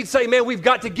diagnosis, he'd say, man, we've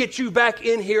got to get you back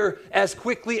in here as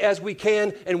quickly as we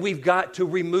can, and we've got to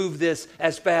remove this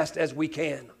as fast as we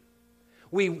can.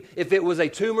 If it was a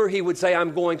tumor, he would say,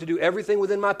 I'm going to do everything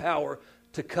within my power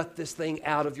to cut this thing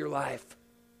out of your life.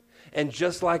 And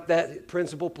just like that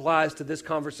principle applies to this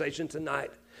conversation tonight,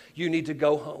 you need to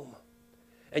go home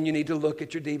and you need to look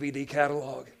at your DVD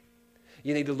catalog.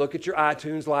 You need to look at your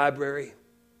iTunes library.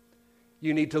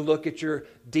 You need to look at your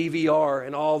DVR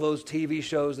and all those TV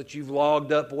shows that you've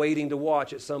logged up waiting to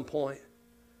watch at some point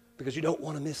because you don't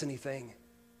want to miss anything.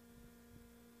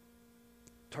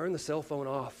 Turn the cell phone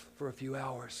off for a few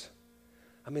hours.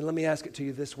 I mean, let me ask it to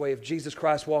you this way. If Jesus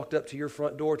Christ walked up to your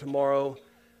front door tomorrow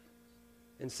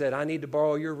and said, I need to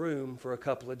borrow your room for a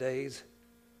couple of days,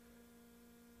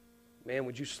 man,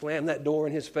 would you slam that door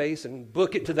in his face and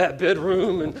book it to that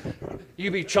bedroom, and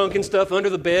you'd be chunking stuff under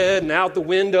the bed and out the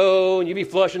window, and you'd be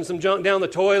flushing some junk down the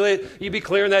toilet, you'd be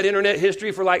clearing that internet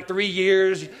history for like 3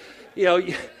 years, you know.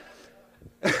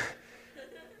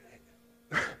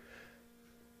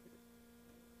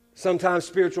 Sometimes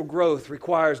spiritual growth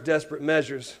requires desperate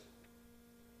measures.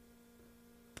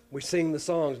 We sing the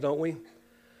songs, don't we?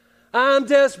 I'm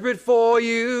desperate for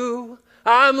you.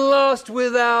 I'm lost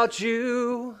without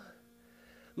you.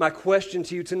 My question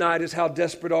to you tonight is, how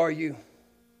desperate are you?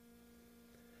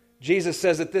 Jesus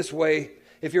says it this way.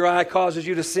 If your eye causes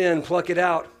you to sin, pluck it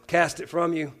out, cast it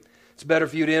from you. It's better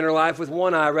for you to enter life with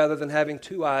one eye rather than having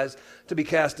two eyes to be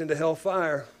cast into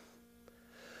hellfire.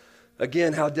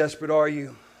 Again, how desperate are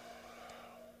you?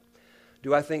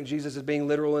 Do I think Jesus is being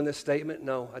literal in this statement?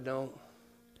 No, I don't.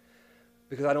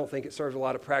 Because I don't think it serves a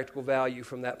lot of practical value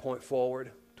from that point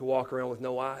forward to walk around with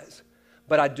no eyes.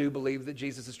 But I do believe that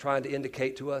Jesus is trying to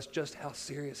indicate to us just how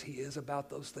serious he is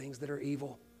about those things that are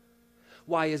evil.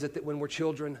 Why is it that when we're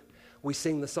children, we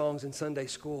sing the songs in Sunday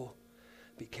school?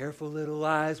 Be careful, little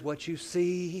eyes, what you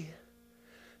see.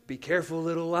 Be careful,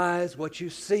 little eyes, what you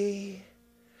see.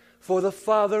 For the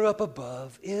Father up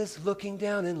above is looking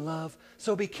down in love.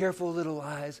 So be careful, little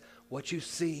eyes, what you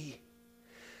see.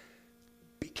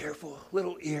 Be careful,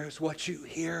 little ears, what you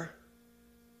hear.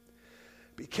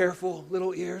 Be careful,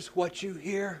 little ears, what you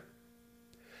hear.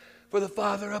 For the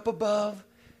Father up above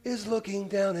is looking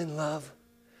down in love.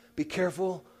 Be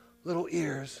careful, little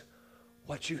ears,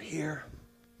 what you hear.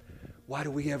 Why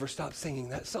do we ever stop singing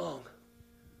that song?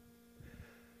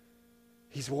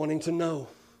 He's wanting to know,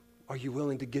 are you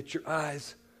willing to get your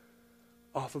eyes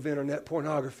off of internet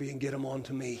pornography and get them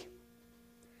onto me?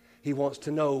 He wants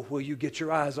to know, will you get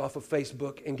your eyes off of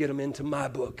Facebook and get them into my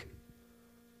book?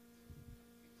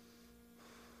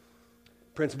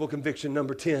 Principle conviction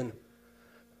number 10,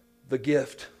 the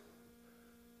gift.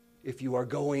 If you are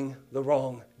going the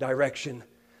wrong direction,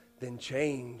 then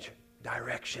change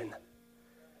direction.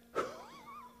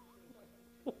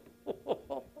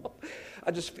 I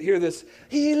just hear this.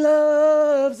 He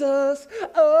loves us.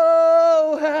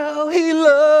 Oh, how he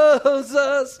loves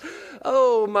us.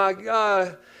 Oh, my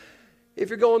God. If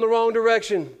you're going the wrong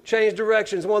direction, change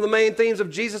directions. One of the main themes of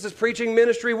Jesus' preaching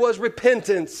ministry was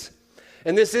repentance.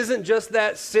 And this isn't just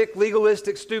that sick,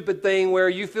 legalistic, stupid thing where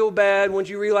you feel bad once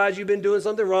you realize you've been doing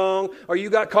something wrong, or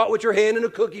you got caught with your hand in a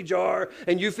cookie jar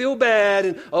and you feel bad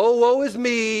and, oh, woe is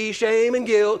me, shame and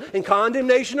guilt and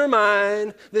condemnation are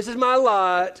mine. This is my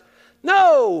lot.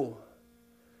 No.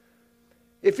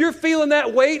 If you're feeling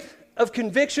that weight of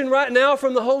conviction right now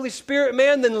from the Holy Spirit,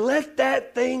 man, then let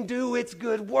that thing do its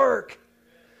good work.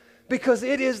 Because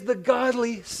it is the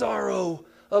godly sorrow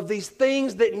of these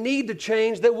things that need to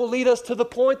change that will lead us to the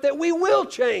point that we will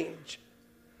change.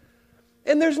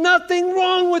 And there's nothing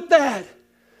wrong with that.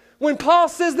 When Paul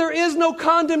says there is no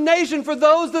condemnation for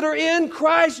those that are in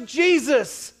Christ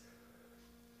Jesus.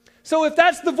 So if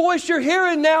that's the voice you're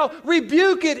hearing now,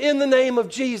 rebuke it in the name of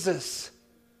Jesus.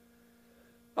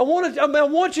 I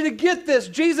want you to get this.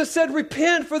 Jesus said,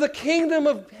 repent, for the kingdom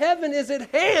of heaven is at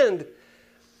hand.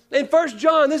 In 1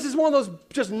 John, this is one of those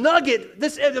just nugget.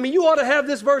 You ought to have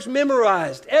this verse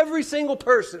memorized. Every single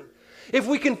person. If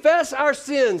we confess our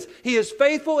sins, he is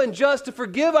faithful and just to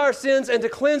forgive our sins and to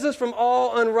cleanse us from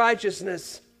all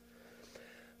unrighteousness.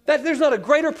 There's not a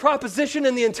greater proposition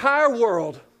in the entire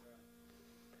world.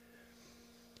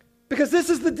 Because this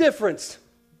is the difference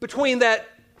between that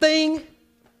thing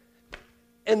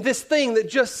and this thing that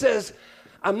just says,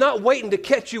 I'm not waiting to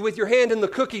catch you with your hand in the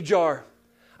cookie jar.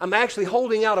 I'm actually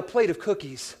holding out a plate of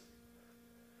cookies.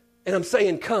 And I'm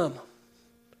saying, come.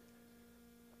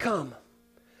 Come.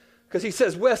 Because he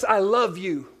says, Wes, I love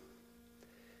you.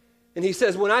 And he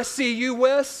says, when I see you,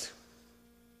 Wes,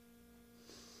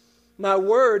 my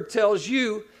word tells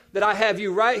you that I have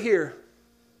you right here.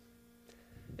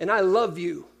 And I love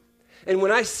you. And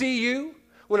when I see you,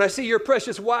 when I see your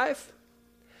precious wife,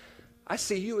 I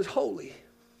see you as holy.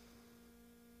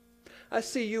 I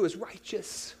see you as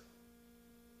righteous.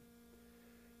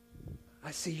 I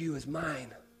see you as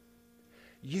mine.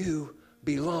 You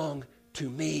belong to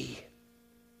me.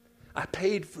 I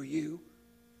paid for you.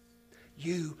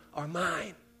 You are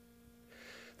mine.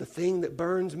 The thing that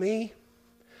burns me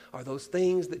are those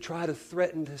things that try to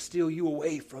threaten to steal you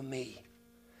away from me.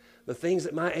 The things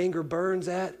that my anger burns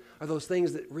at are those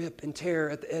things that rip and tear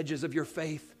at the edges of your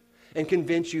faith and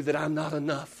convince you that I'm not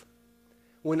enough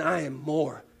when I am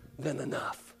more than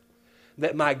enough.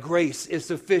 That my grace is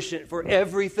sufficient for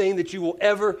everything that you will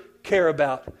ever care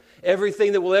about,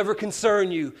 everything that will ever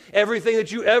concern you, everything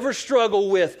that you ever struggle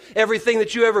with, everything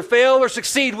that you ever fail or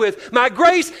succeed with. My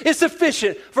grace is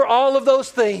sufficient for all of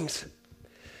those things.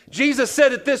 Jesus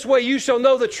said it this way, you shall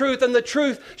know the truth and the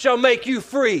truth shall make you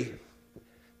free.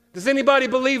 Does anybody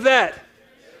believe that?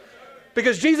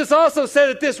 Because Jesus also said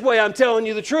it this way, I'm telling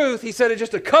you the truth. He said it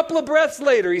just a couple of breaths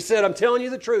later. He said, I'm telling you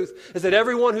the truth, is that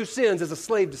everyone who sins is a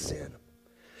slave to sin.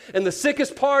 And the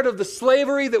sickest part of the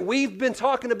slavery that we've been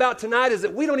talking about tonight is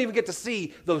that we don't even get to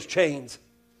see those chains.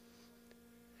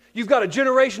 You've got a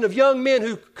generation of young men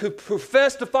who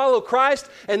profess to follow Christ,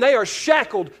 and they are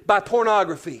shackled by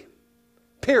pornography.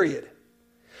 Period.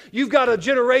 You've got a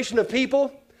generation of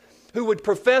people who would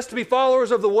profess to be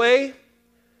followers of the way,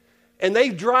 and they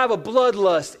drive a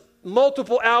bloodlust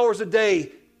multiple hours a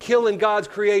day, killing God's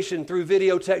creation through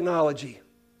video technology.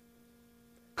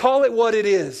 Call it what it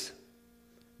is.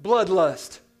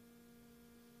 Bloodlust.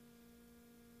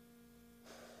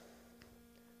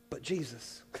 But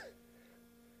Jesus,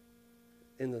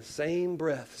 in the same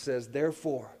breath, says,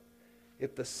 therefore,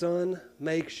 if the Son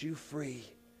makes you free,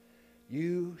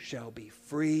 you shall be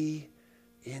free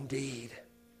indeed.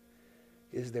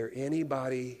 Is there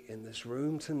anybody in this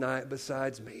room tonight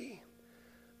besides me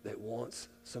that wants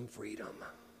some freedom?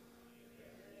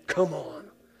 Come on.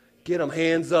 Get them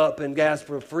hands up and gasp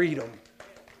for freedom.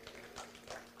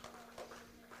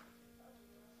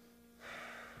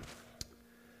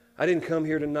 I didn't come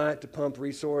here tonight to pump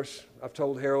resource. I've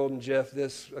told Harold and Jeff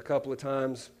this a couple of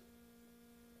times.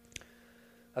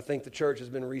 I think the church has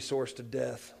been resourced to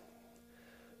death.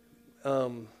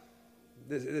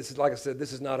 This is, like I said,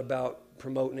 this is not about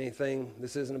promoting anything.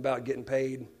 This isn't about getting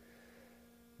paid.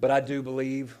 But I do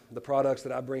believe the products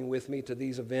that I bring with me to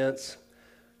these events,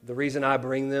 the reason I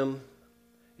bring them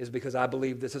is because I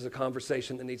believe this is a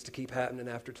conversation that needs to keep happening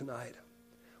after tonight.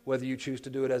 Whether you choose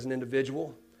to do it as an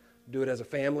individual, do it as a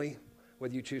family,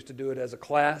 whether you choose to do it as a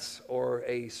class or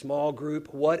a small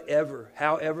group, whatever,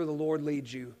 however the Lord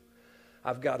leads you.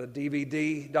 I've got a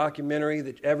DVD documentary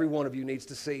that every one of you needs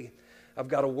to see. I've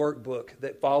got a workbook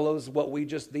that follows what we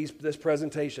just, this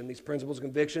presentation, these principles and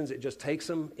convictions. It just takes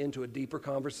them into a deeper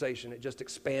conversation. It just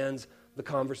expands the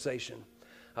conversation.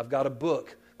 I've got a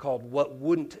book called What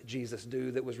Wouldn't Jesus Do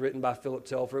that was written by Philip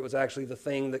Telfer. It was actually the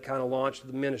thing that kind of launched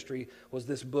the ministry, was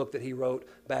this book that he wrote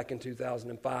back in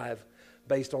 2005.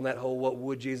 Based on that whole what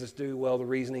would Jesus do? Well, the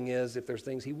reasoning is if there's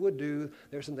things he would do,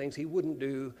 there's some things he wouldn't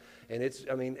do. And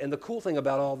and the cool thing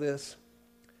about all this,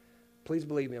 please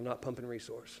believe me, I'm not pumping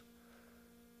resource.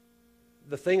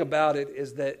 The thing about it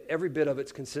is that every bit of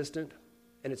it's consistent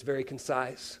and it's very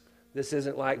concise. This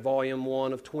isn't like volume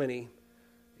 1 of 20.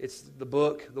 It's the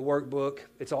book, the workbook,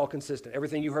 it's all consistent.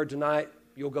 Everything you heard tonight,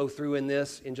 you'll go through in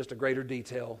this in just a greater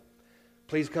detail.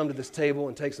 Please come to this table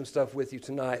and take some stuff with you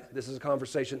tonight. This is a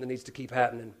conversation that needs to keep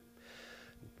happening.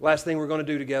 Last thing we're going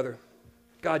to do together.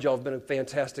 God, y'all have been a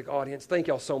fantastic audience. Thank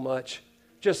y'all so much.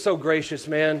 Just so gracious,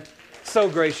 man. So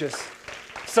gracious.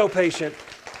 So patient.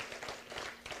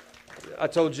 I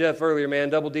told Jeff earlier, man,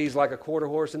 Double D's like a quarter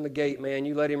horse in the gate, man.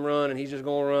 You let him run, and he's just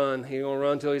going to run. He's going to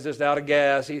run until he's just out of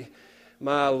gas.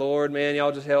 My Lord, man,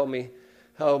 y'all just help me.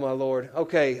 Oh, my Lord.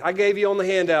 Okay, I gave you on the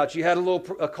handout. You had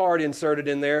a card inserted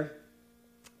in there.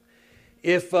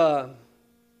 If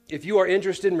you are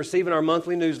interested in receiving our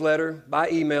monthly newsletter by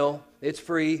email, it's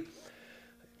free.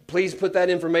 Please put that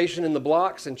information in the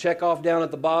blocks and check off down at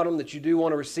the bottom that you do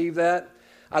want to receive that.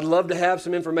 I'd love to have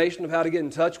some information of how to get in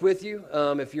touch with you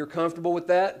if you're comfortable with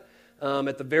that.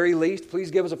 At the very least,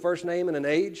 please give us a first name and an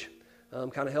age.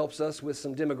 Kind of helps us with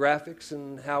some demographics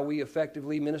and how we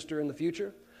effectively minister in the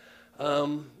future.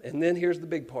 And then here's the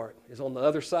big part, is on the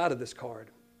other side of this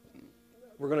card.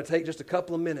 We're going to take just a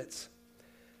couple of minutes,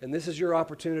 and this is your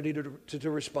opportunity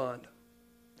to respond.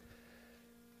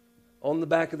 On the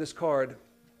back of this card,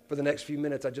 for the next few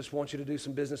minutes, I just want you to do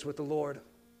some business with the Lord.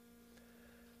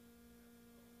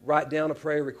 Write down a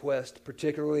prayer request,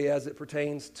 particularly as it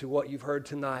pertains to what you've heard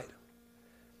tonight.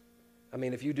 I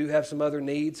mean, if you do have some other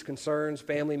needs, concerns,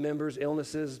 family members,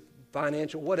 illnesses,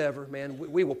 financial, whatever, man,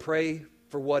 we will pray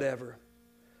for whatever.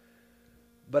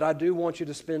 But I do want you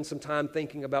to spend some time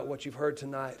thinking about what you've heard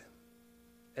tonight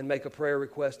and make a prayer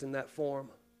request in that form.